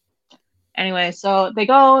 Anyway, so they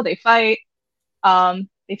go, they fight,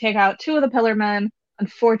 they take out 2 of the Pillar Men.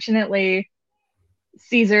 Unfortunately,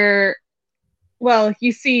 Caesar, well,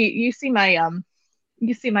 you see my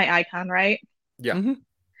icon, right? Yeah. Mm-hmm.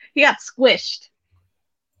 He got squished.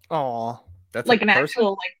 Aw. That's like an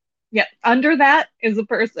actual, like, yeah, under that is a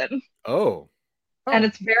person. Oh. And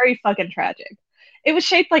it's very fucking tragic. It was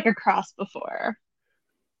shaped like a cross before,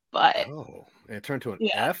 but and it turned to an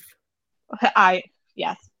F?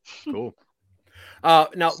 Yes. Cool.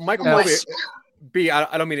 Now, Michael B,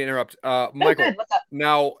 I don't mean to interrupt. Michael, what's up?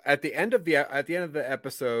 Now at the end of the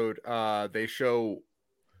episode, they show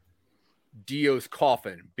Dio's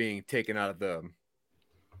coffin being taken out of the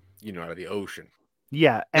ocean.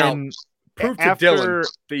 Yeah, now, and prove to Dylan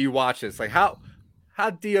that you watch this. Like,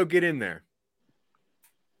 how'd Dio get in there?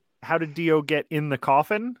 How did Dio get in the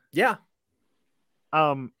coffin? Yeah.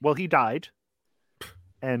 Well, he died.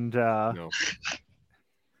 And No.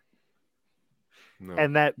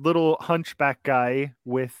 And that little hunchback guy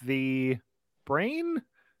with the brain?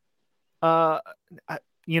 You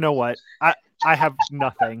know what? I have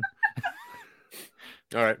nothing.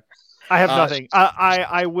 All right. I have nothing.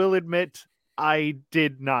 I will admit I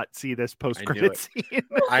did not see this post-credit scene.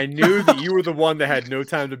 I knew that you were the one that had no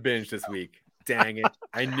time to binge this week. Dang it.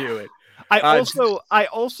 I knew it. I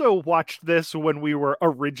also watched this when we were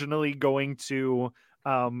originally going to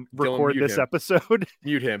record this episode.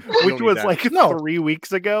 Mute him. Which was like 3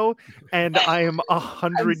 weeks ago, and I am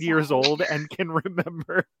 100 years old and can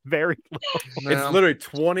remember very little. It's literally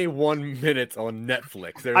 21 minutes on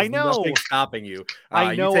Netflix. There's nothing stopping you.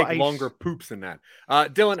 I know. You take longer poops than that.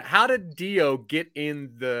 Dylan, how did Dio get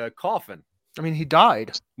in the coffin? I mean, he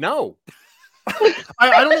died. No.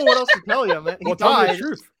 I don't know what else to tell you, man. He tell me died. the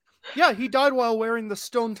truth. Yeah, he died while wearing the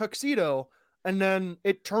stone tuxedo, and then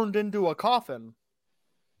it turned into a coffin.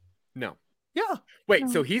 No. Yeah. Wait,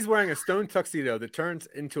 so he's wearing a stone tuxedo that turns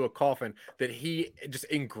into a coffin that he just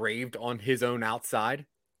engraved on his own outside?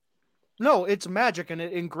 No, it's magic, and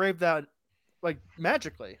it engraved that like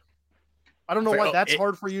magically. I don't know why that's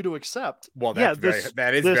hard for you to accept. Well, that is very hard for me to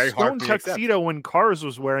accept. The stone tuxedo when Cars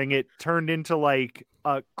was wearing it turned into like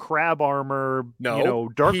a crab armor,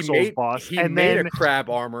 Dark Souls boss. He made a crab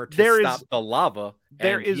armor to stop the lava,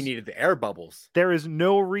 and he needed the air bubbles. There is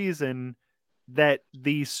no reason that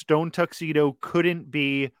the stone tuxedo couldn't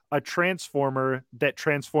be a transformer that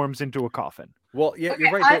transforms into a coffin. Well, yeah,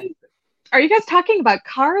 you're right. Are you guys talking about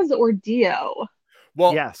Cars or Dio?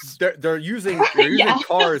 Well, yes, they're using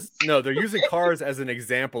Cars. No, they're using Cars as an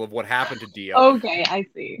example of what happened to Dio. Okay, I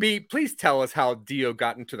see. B, please tell us how Dio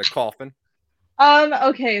got into the coffin.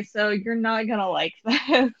 Okay, so you're not gonna like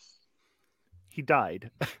this. He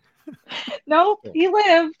died. No, he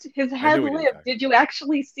lived. His head lived. Did you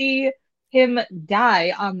actually see him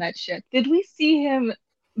die on that ship? Did we see him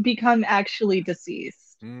become actually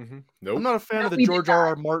deceased? Mm-hmm. Nope. I'm not a fan of the George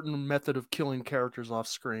R.R. Martin method of killing characters off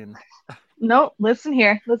screen. No, listen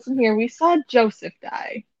here. We saw Joseph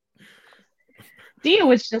die. Dio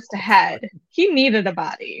was just a head. He needed a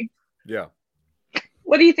body. Yeah.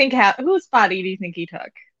 What do you think whose body do you think he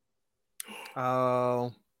took?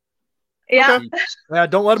 Oh. Yeah. Okay. Yeah,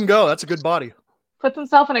 don't let him go. That's a good body. Puts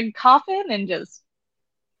himself in a coffin and just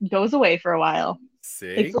goes away for a while.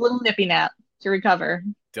 See? Takes a little nippy nap to recover.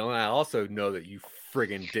 Dylan, I also know that you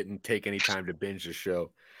friggin' didn't take any time to binge the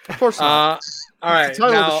show. Of course not. All right.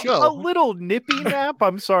 Now, a little nippy nap.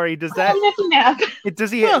 I'm sorry. Does that nippy nap?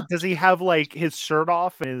 Does he have like his shirt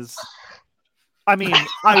off and his? I mean,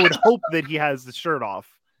 I would hope that he has the shirt off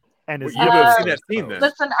and his. You would have seen that scene then.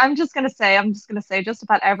 Listen, I'm just gonna say, just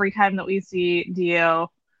about every time that we see Dio,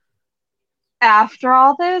 after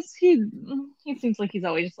all this, he seems like he's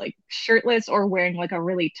always just like shirtless or wearing like a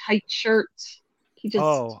really tight shirt. He just.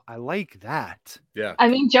 Oh, I like that. Yeah. I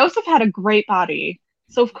mean, Joseph had a great body.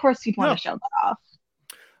 So of course he'd want to show that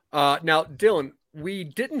off. Now, Dylan, we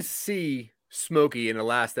didn't see Smokey in the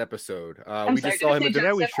last episode. We just saw him at the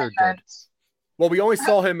end. We sure did. Well, we only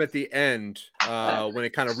saw him at the end when it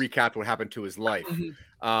kind of recapped what happened to his life.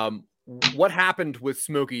 What happened with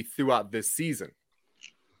Smokey throughout this season?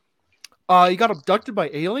 He got abducted by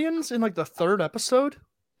aliens in like the 3rd episode,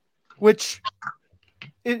 which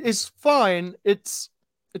is fine. It's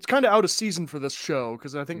kind of out of season for this show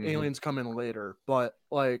because I think aliens come in later. But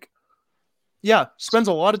like, yeah, spends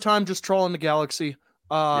a lot of time just trolling the galaxy.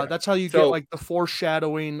 That's how you get like the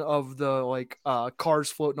foreshadowing of the like cars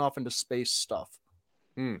floating off into space stuff.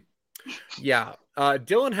 Yeah,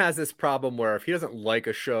 Dylan has this problem where if he doesn't like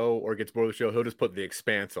a show or gets bored of the show, he'll just put The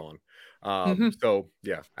Expanse on. So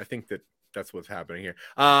yeah, I think that's what's happening here.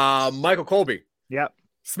 Michael Colby. Yep.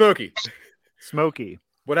 Smokey.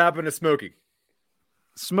 What happened to Smokey?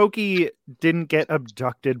 Smokey didn't get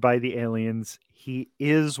abducted by the aliens. He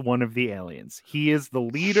is one of the aliens. He is the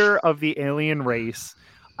leader of the alien race.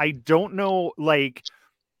 I don't know, like,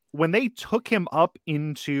 when they took him up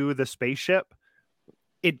into the spaceship,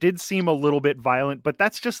 it did seem a little bit violent, but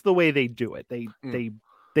that's just the way they do it.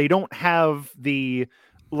 They don't have the,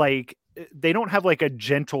 like, they don't have like a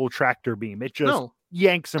gentle tractor beam. It just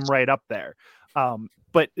yanks him right up there.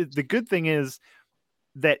 But the good thing is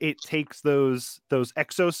that it takes those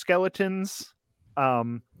exoskeletons,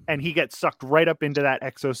 and he gets sucked right up into that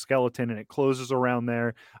exoskeleton and it closes around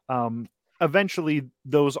there. Eventually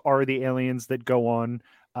those are the aliens that go on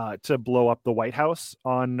to blow up the White House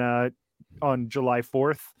on July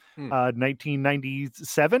 4th,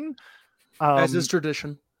 1997. As is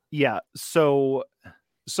tradition. Yeah. So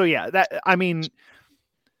yeah, I mean,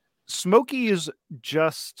 Smokey is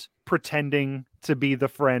just pretending to be the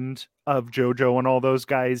friend of JoJo and all those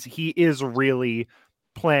guys. He is really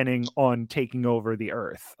planning on taking over the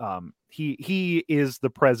Earth. He is the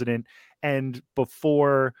president, and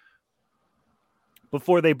before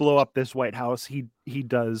they blow up this White House, he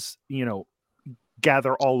does,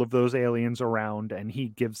 gather all of those aliens around, and he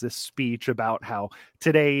gives this speech about how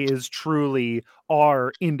today is truly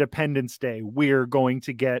our Independence Day. We're going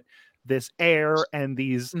to get this air and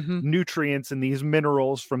these nutrients and these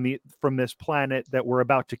minerals from this planet that we're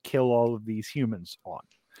about to kill all of these humans on.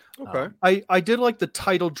 Okay. I did like the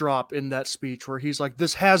title drop in that speech where he's like,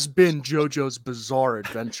 "This has been JoJo's bizarre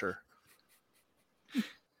adventure."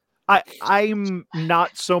 I'm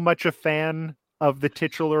not so much a fan of the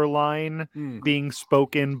titular line being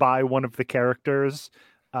spoken by one of the characters,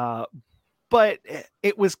 but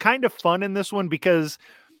it was kind of fun in this one because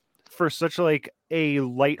for such like a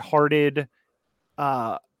lighthearted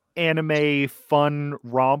anime fun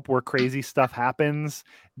romp where crazy stuff happens,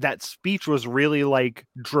 that speech was really like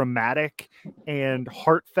dramatic and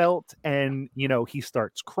heartfelt, and he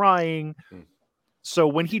starts crying. So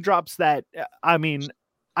when he drops that, I mean,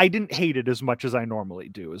 I didn't hate it as much as I normally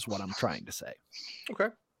do, is what I'm trying to say. Okay.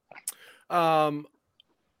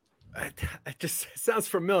 It just sounds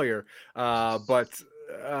familiar, but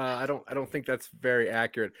I don't think that's very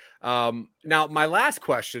accurate. Now, my last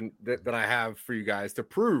question that I have for you guys to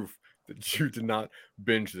prove that you did not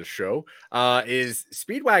binge the show is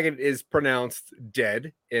Speedwagon is pronounced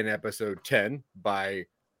dead in episode 10 by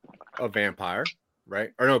a vampire,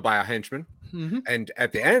 right? Or no, by a henchman. And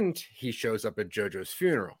at the end, he shows up at JoJo's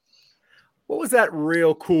funeral. What was that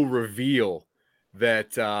real cool reveal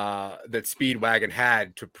that that Speedwagon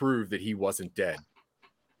had to prove that he wasn't dead?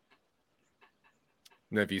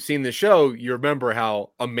 And if you've seen the show, you remember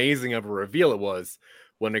how amazing of a reveal it was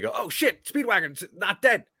when they go, "Oh shit, Speedwagon's not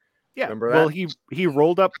dead." Yeah. Remember that? Well, he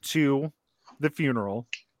rolled up to the funeral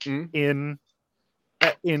Mm-hmm.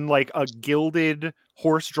 in like a gilded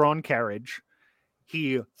horse-drawn carriage.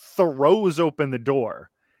 He throws open the door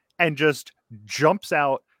and just jumps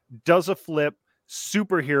out, does a flip,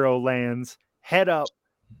 superhero lands, head up,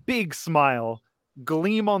 big smile,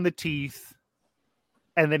 gleam on the teeth,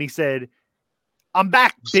 and then he said, "I'm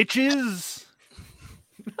back, bitches."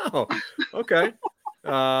 Oh, okay.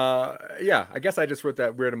 Yeah, I guess I just wrote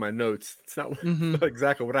that weird in my notes. It's not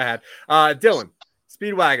exactly what I had. Dylan,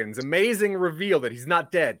 Speedwagon's amazing reveal that he's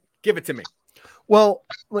not dead. Give it to me. Well,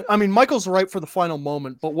 I mean, Michael's right for the final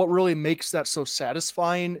moment, but what really makes that so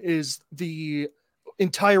satisfying is the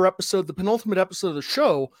entire episode, the penultimate episode of the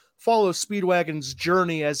show, follows Speedwagon's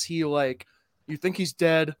journey as he, like, you think he's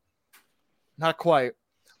dead, not quite.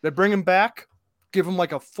 They bring him back, give him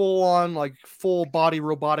like a full-on, like, full-body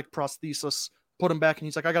robotic prosthesis, put him back, and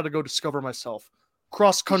he's like, I got to go discover myself.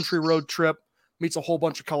 Cross-country road trip, meets a whole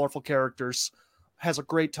bunch of colorful characters, has a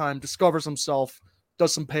great time, discovers himself,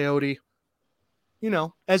 does some peyote. You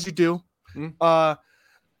know, as you do.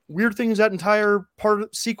 Weird thing is that entire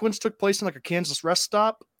sequence took place in like a Kansas rest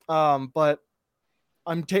stop. But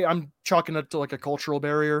I'm chalking it to like a cultural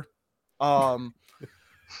barrier. And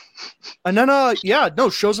then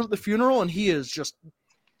shows up at the funeral and he is just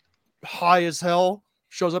high as hell.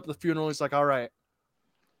 Shows up at the funeral. He's like, all right,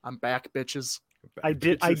 I'm back, bitches. I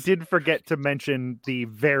did forget to mention the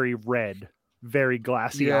very red, very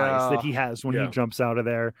glassy eyes that he has when he jumps out of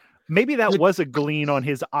there. Maybe that was a gleam on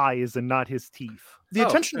his eyes and not his teeth. The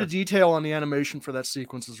attention to detail on the animation for that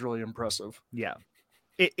sequence is really impressive. Yeah.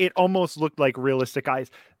 It almost looked like realistic eyes.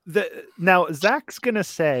 Now, Zach's going to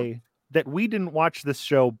say that we didn't watch this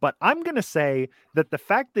show, but I'm going to say that the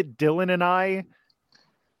fact that Dylan and I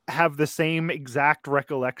have the same exact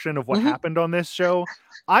recollection of what happened on this show,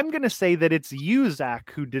 I'm going to say that it's you,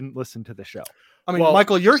 Zach, who didn't listen to the show. I mean,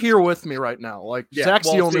 Michael, you're here with me right now. Like, Zach's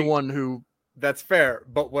the only one who... That's fair.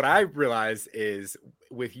 But what I realize is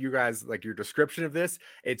with you guys, like your description of this,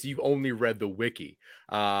 it's you've only read the wiki.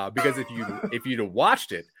 Because if you'd have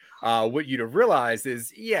watched it, what you'd have realized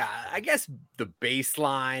is, I guess the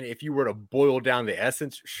baseline, if you were to boil down the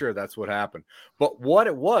essence, sure, that's what happened. But what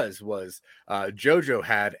it was JoJo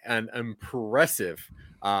had an impressive,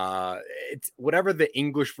 it's whatever the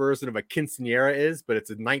English version of a quinceañera is, but it's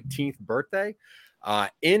a 19th birthday.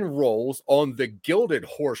 Enrolls on the gilded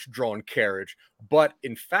horse-drawn carriage, but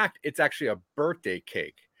in fact, it's actually a birthday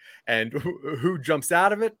cake. And who jumps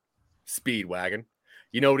out of it? Speedwagon.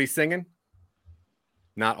 You know what he's singing?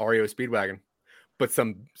 Not REO Speedwagon, but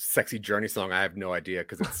some sexy Journey song. I have no idea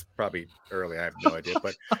because it's probably early. I have no idea.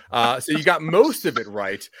 But so you got most of it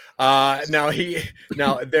right. Now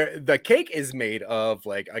the cake is made of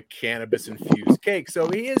like a cannabis infused cake, so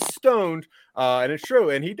he is stoned. And it's true.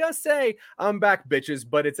 And he does say, I'm back, bitches,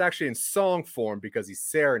 but it's actually in song form because he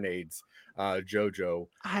serenades JoJo.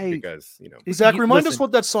 Because, you know. Zach, remind us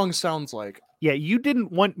what that song sounds like. Yeah, you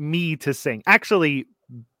didn't want me to sing. Actually,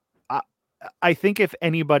 I think if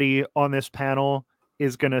anybody on this panel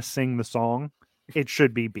is going to sing the song, it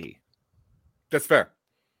should be B. That's fair.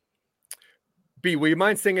 B, will you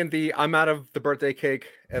mind singing the I'm out of the birthday cake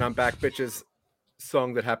and I'm back, bitches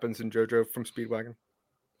song that happens in JoJo from Speedwagon?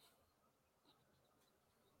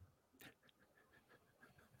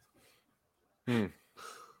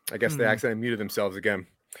 I guess they accidentally muted themselves again.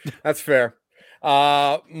 That's fair.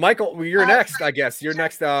 Michael, you're next, I guess. You're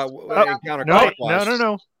next counterclockwise.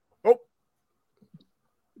 No. Oh.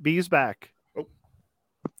 B's back. Oh.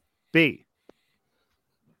 B.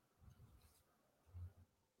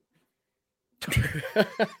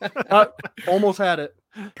 Almost had it.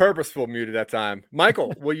 Purposeful muted that time.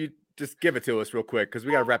 Michael, will you just give it to us real quick? Because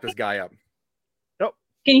we got to wrap this guy up. Can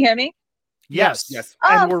you hear me? Yes.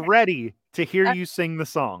 And we're ready to hear you sing the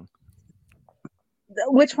song.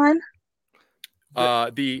 Which one?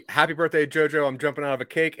 The Happy Birthday, JoJo, I'm jumping out of a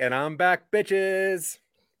cake and I'm back, bitches.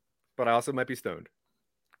 But I also might be stoned.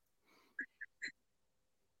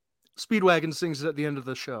 Speedwagon sings it at the end of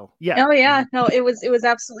the show. Yeah. Oh yeah. No, it was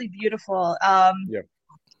absolutely beautiful. How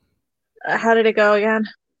did it go again?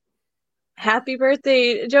 Happy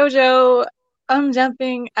birthday, JoJo. I'm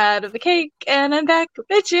jumping out of the cake and I'm back,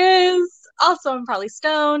 bitches. Also, I'm probably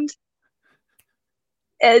stoned.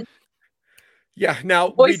 Now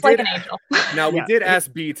voice like an angel. Now we did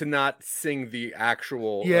ask B to not sing the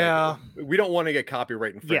actual. We don't want to get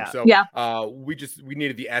copyright infringed. So we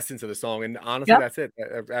needed the essence of the song, and honestly, that's it.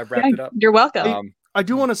 I've wrapped it up. You're welcome. I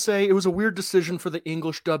do want to say it was a weird decision for the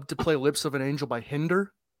English dub to play "Lips of an Angel" by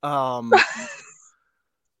Hinder.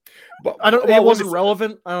 But It wasn't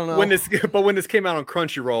relevant. I don't know. when this came out on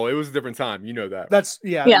Crunchyroll, it was a different time. You know that.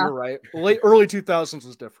 You're right. Early 2000s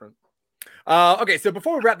was different. Okay, so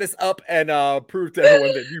before we wrap this up and prove to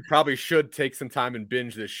everyone that you probably should take some time and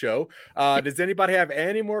binge this show, does anybody have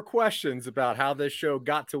any more questions about how this show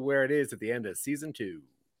got to where it is at the end of season 2?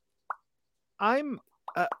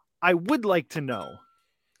 I would like to know,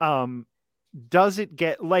 does it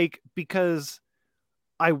get because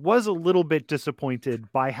I was a little bit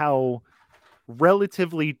disappointed by how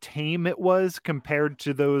relatively tame it was compared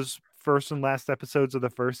to those first and last episodes of the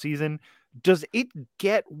first season. Does it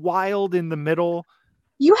get wild in the middle?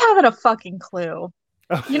 You haven't a fucking clue.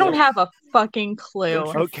 You don't have a fucking clue.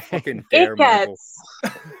 Okay. It gets...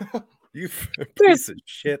 You piece of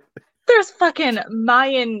shit. There's fucking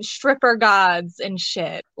Mayan stripper gods and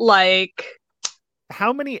shit. Like...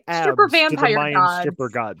 How many abs stripper do the vampire Mayan gods. stripper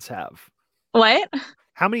gods have? What?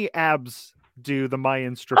 How many abs do the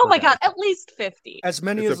Mayan stripper Oh my gods god, at least 50. As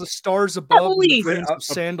many as the stars above At and least. the grains of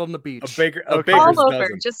sand on the beach. A baker's all over,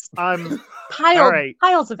 dozen. just I'm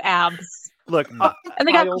piles of abs. Look, and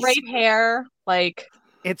they got great hair. Like,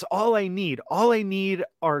 it's all I need. All I need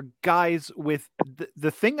are guys with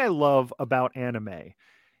the thing I love about anime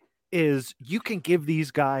is you can give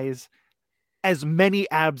these guys as many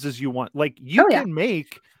abs as you want. Like, you can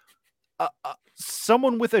make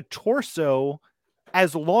someone with a torso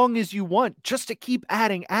as long as you want, just to keep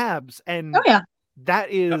adding abs. And that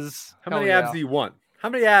is how many abs do you want? How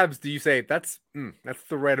many abs do you say that's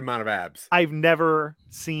the right amount of abs? I've never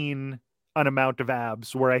seen an amount of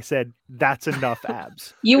abs where I said that's enough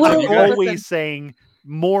abs. You will always saying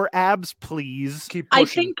more abs, please. Keep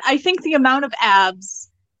pushing. I think the amount of abs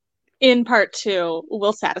in part 2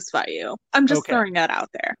 will satisfy you. I'm just throwing that out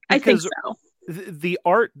there. Because I think so. The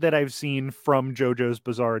art that I've seen from JoJo's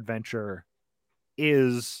Bizarre Adventure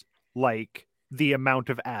is like the amount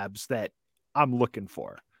of abs that I'm looking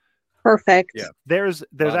for. Perfect. Yeah. There's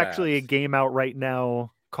actually a game out right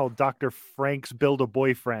now called Dr. Frank's Build a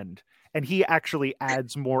Boyfriend, and he actually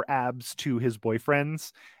adds more abs to his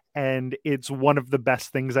boyfriends, and it's one of the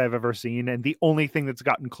best things I've ever seen, and the only thing that's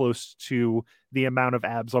gotten close to the amount of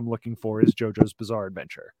abs I'm looking for is JoJo's Bizarre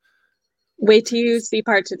Adventure. Wait till you see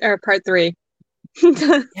part 3.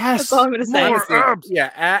 Yes, that's all I'm gonna say. More abs.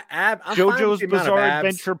 Yeah, JoJo's Bizarre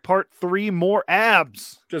Adventure Part 3, more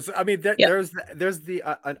abs. There's the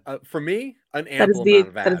for me an ample amount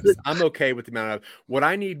of abs. I'm okay with the amount of. What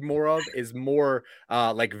I need more of is more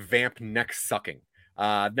like vamp neck sucking.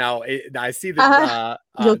 Now I see that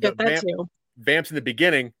you'll get that too. Vamps in the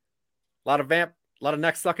beginning, a lot of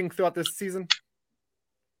neck sucking throughout this season.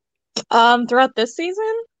 Throughout this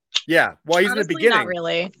season? Yeah, well, he's honestly, in the beginning. Not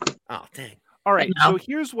really. Oh, dang. All right, so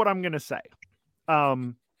here's what I'm going to say.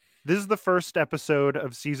 This is the first episode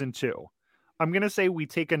of season 2. I'm going to say we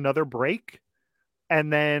take another break,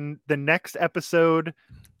 and then the next episode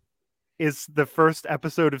is the first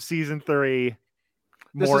episode of season 3.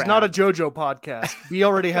 This is not a JoJo podcast. He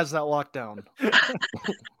already has that lockdown.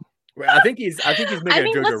 I think he's making a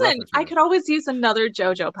JoJo reference. I could always use another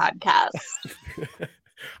JoJo podcast.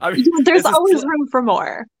 I mean, there's always room for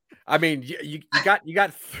more. I mean, you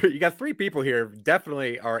got 3 people here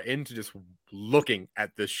definitely are into just looking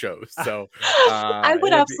at this show. So I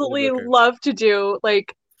would absolutely love to do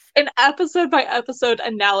like an episode by episode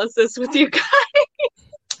analysis with you guys.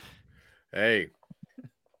 Hey,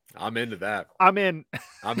 I'm into that. I'm in.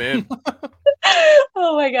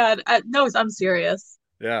 Oh my god! No, I'm serious.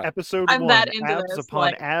 Yeah. Episode I'm 1, that into abs this,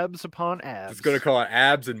 upon abs upon abs. It's gonna call it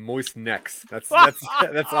abs and moist necks. That's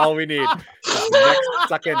all we need. Neck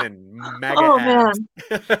sucking and mega abs.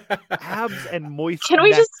 Man. Abs and moist.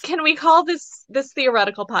 Can we call this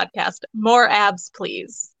theoretical podcast More Abs,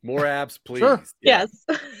 Please? More abs, please. Sure. Yeah.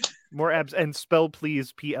 Yes. More abs and spell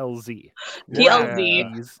please PLZ.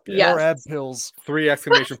 PLZ. Yes. More ab pills. 3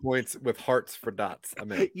 exclamation points with hearts for dots. I'm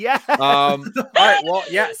in. Yeah. All right. Well,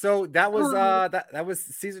 yeah. So that was that was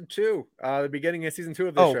season 2. The beginning of season 2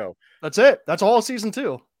 of the show. That's it. That's all season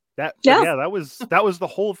 2. That was the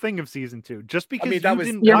whole thing of season 2. Just because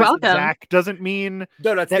you're welcome. Zach doesn't mean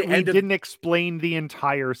that's that we didn't explain the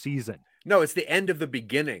entire season. No, it's the end of the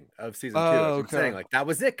beginning of season 2. I'm saying, like, that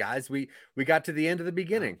was it, guys. We got to the end of the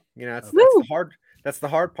beginning. You know, that's the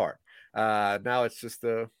hard part. Now it's just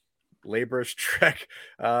a laborious trek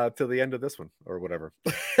till the end of this one or whatever.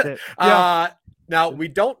 Now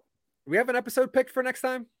we have an episode picked for next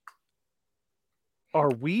time.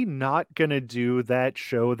 Are we not gonna do that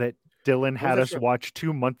show that Dylan had us watch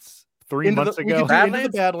 3 months ago? Into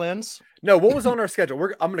the Badlands. No, what was on our schedule?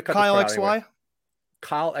 I'm gonna cut Kyle this XY.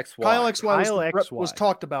 Kyle XY. Kyle XY was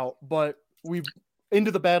talked about, but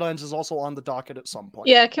Into the Badlands is also on the docket at some point.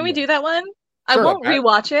 Yeah, can we do that one? I Sure. won't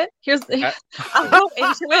rewatch it. I'll go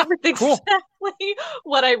into it with exactly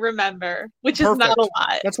what I remember, which is not a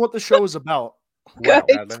lot. That's what the show is about. Wow,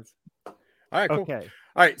 Badlands. All right, cool. Okay.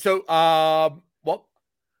 All right, so well,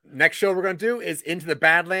 next show we're going to do is Into the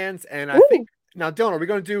Badlands, and I think now, Dylan, are we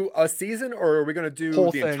going to do a season or are we going to do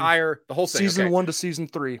Whole the thing. whole thing? Season Okay. 1 to season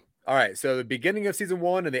 3. All right, so the beginning of season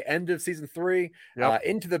 1 and the end of season 3,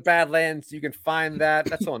 Into the Badlands. You can find that.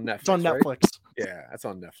 That's on Netflix. It's on right? Netflix. Yeah, that's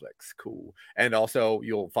on Netflix. Cool. And also,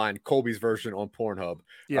 you'll find Colby's version on Pornhub.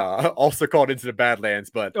 Yeah. Also called Into the Badlands,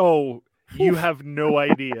 but you have no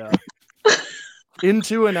idea.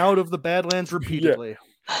 Into and out of the Badlands repeatedly.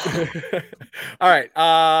 All right,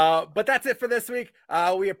 but that's it for this week.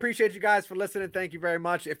 We appreciate you guys for listening. Thank you very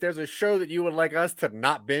much. If there's a show that you would like us to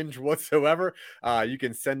not binge whatsoever, you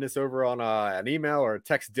can send us over on an email or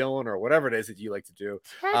text Dylan or whatever it is that you like to do.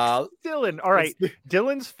 Dylan. All right.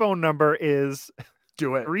 Dylan's phone number is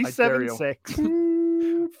do it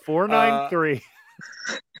 376-493.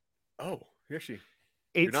 Oh, here's she.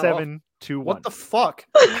 8721. What the fuck?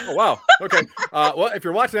 Oh, wow. Okay. Well, if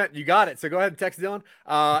you're watching that, you got it. So go ahead and text Dylan.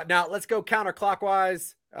 Now let's go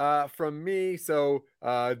counterclockwise from me. So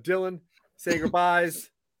Dylan, say goodbyes.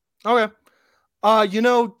 Okay.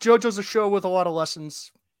 JoJo's a show with a lot of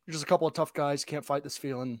lessons. You're just a couple of tough guys. Can't fight this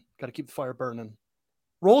feeling. Got to keep the fire burning.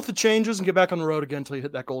 Roll with the changes and get back on the road again until you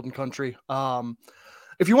hit that golden country.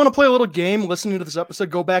 If you want to play a little game listening to this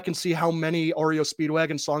episode, go back and see how many REO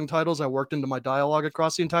Speedwagon song titles I worked into my dialogue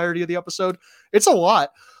across the entirety of the episode. It's a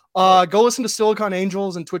lot. Go listen to Silicon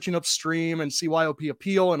Angels and Twitching Upstream and CYOP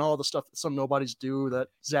Appeal and all the stuff that some nobodies do that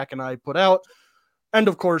Zach and I put out. And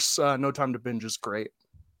of course, No Time to Binge is great.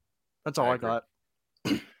 That's all I got.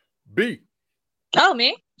 B. Oh,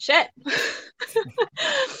 me? Shit.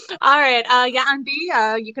 All right. I'm B.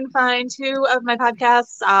 You can find 2 of my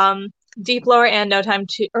podcasts, Deep Lore and No Time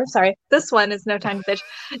to, this one is No Time to Bitch.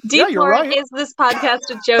 Deep Lore is this podcast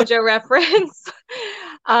with JoJo reference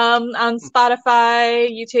on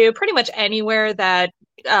Spotify, YouTube, pretty much anywhere that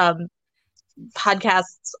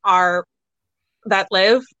podcasts are that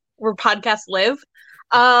live, where podcasts live.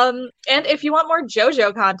 And if you want more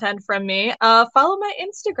JoJo content from me, follow my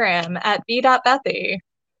Instagram at b.bethy.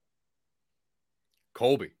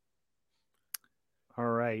 Colby. All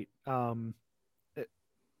right.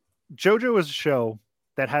 JoJo is a show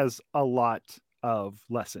that has a lot of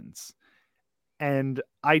lessons, and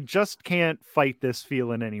I just can't fight this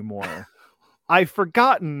feeling anymore. I've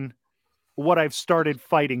forgotten what I've started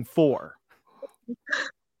fighting for.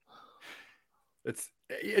 It's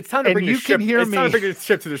time to bring the ship. It's time to bring the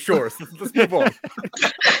ship to the shores. Let's move on.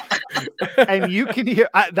 And you can hear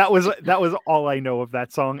that was all I know of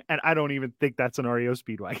that song, and I don't even think that's an REO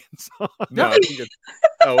Speedwagon song. No, I think is it?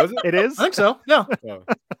 It is? I think so. Yeah. Oh.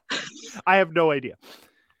 I have no idea.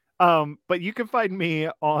 But you can find me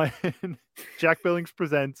on Jack Billings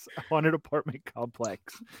Presents Haunted Apartment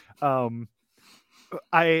Complex. I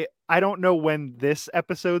don't know when this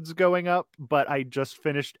episode's going up, but I just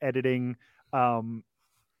finished editing an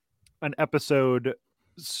episode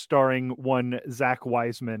starring one Zach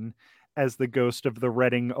Wiseman as the ghost of the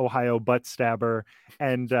Reading, Ohio butt stabber,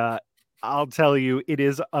 and I'll tell you, it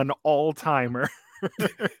is an all-timer.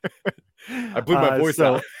 I blew my voice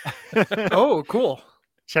out. Oh, cool.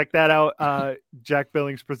 Check that out. Jack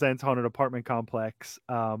Billings Presents Haunted Apartment Complex.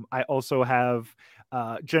 I also have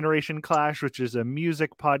Generation Clash, which is a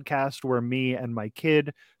music podcast where me and my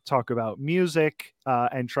kid talk about music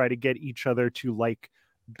and try to get each other to like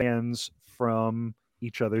bands from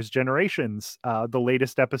each other's generations. The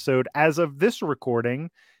latest episode, as of this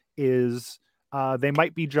recording, is They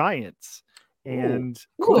Might Be Giants. And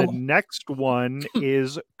the next one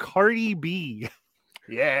is Cardi B.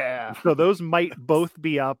 Yeah. So those might both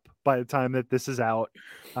be up by the time that this is out.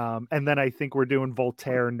 And then I think we're doing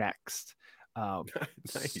Voltaire next.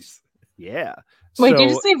 Nice. Yeah. Wait,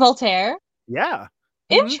 did you say Voltaire? Yeah.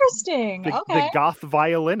 Interesting. The Okay. goth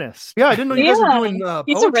violinist. Yeah, I didn't know you guys were doing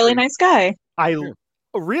He's a really nice guy.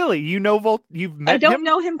 Really? You know you've met him? I don't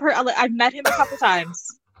know him I've met him a couple times.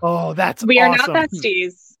 Oh, that's We awesome. are not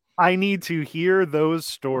besties. I need to hear those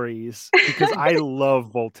stories because I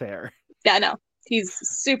love Voltaire. Yeah, no. He's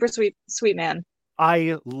super sweet man.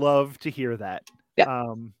 I love to hear that.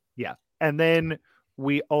 Yeah. Yeah. And then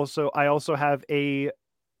I also have a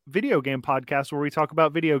video game podcast where we talk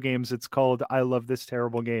about video games. It's called I Love This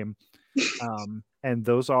Terrible Game. And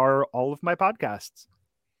those are all of my podcasts.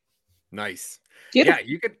 Nice. Beautiful.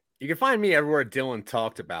 Yeah, you can find me everywhere Dylan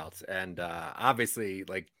talked about. And obviously,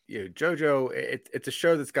 like, you know, JoJo, it's a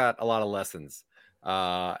show that's got a lot of lessons.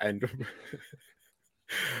 And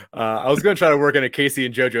I was going to try to work on a Casey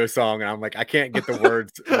and JoJo song, and I'm like, I can't get the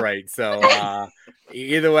words right. So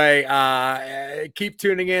either way, keep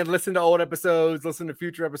tuning in, listen to old episodes, listen to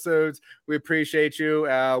future episodes. We appreciate you.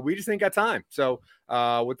 We just ain't got time. So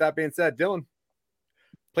with that being said, Dylan,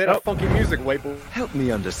 play that funky music, white boy. Help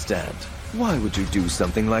me understand. Why would you do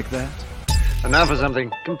something like that? And now for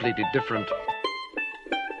something completely different.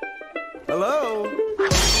 Hello?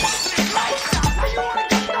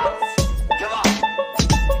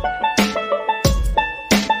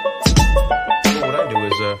 What I do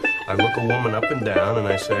is I look a woman up and down and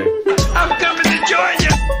I say, I'm coming to join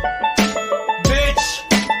you! bitch!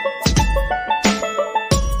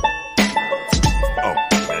 Oh,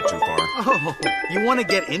 is that too far? Oh, you want to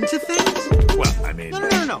get into things? Well, I mean...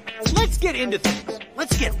 No. Let's get into things.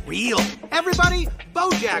 Let's get real. Everybody,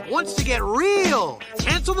 BoJack wants to get real.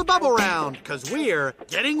 Cancel the bubble round, because we're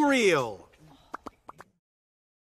getting real.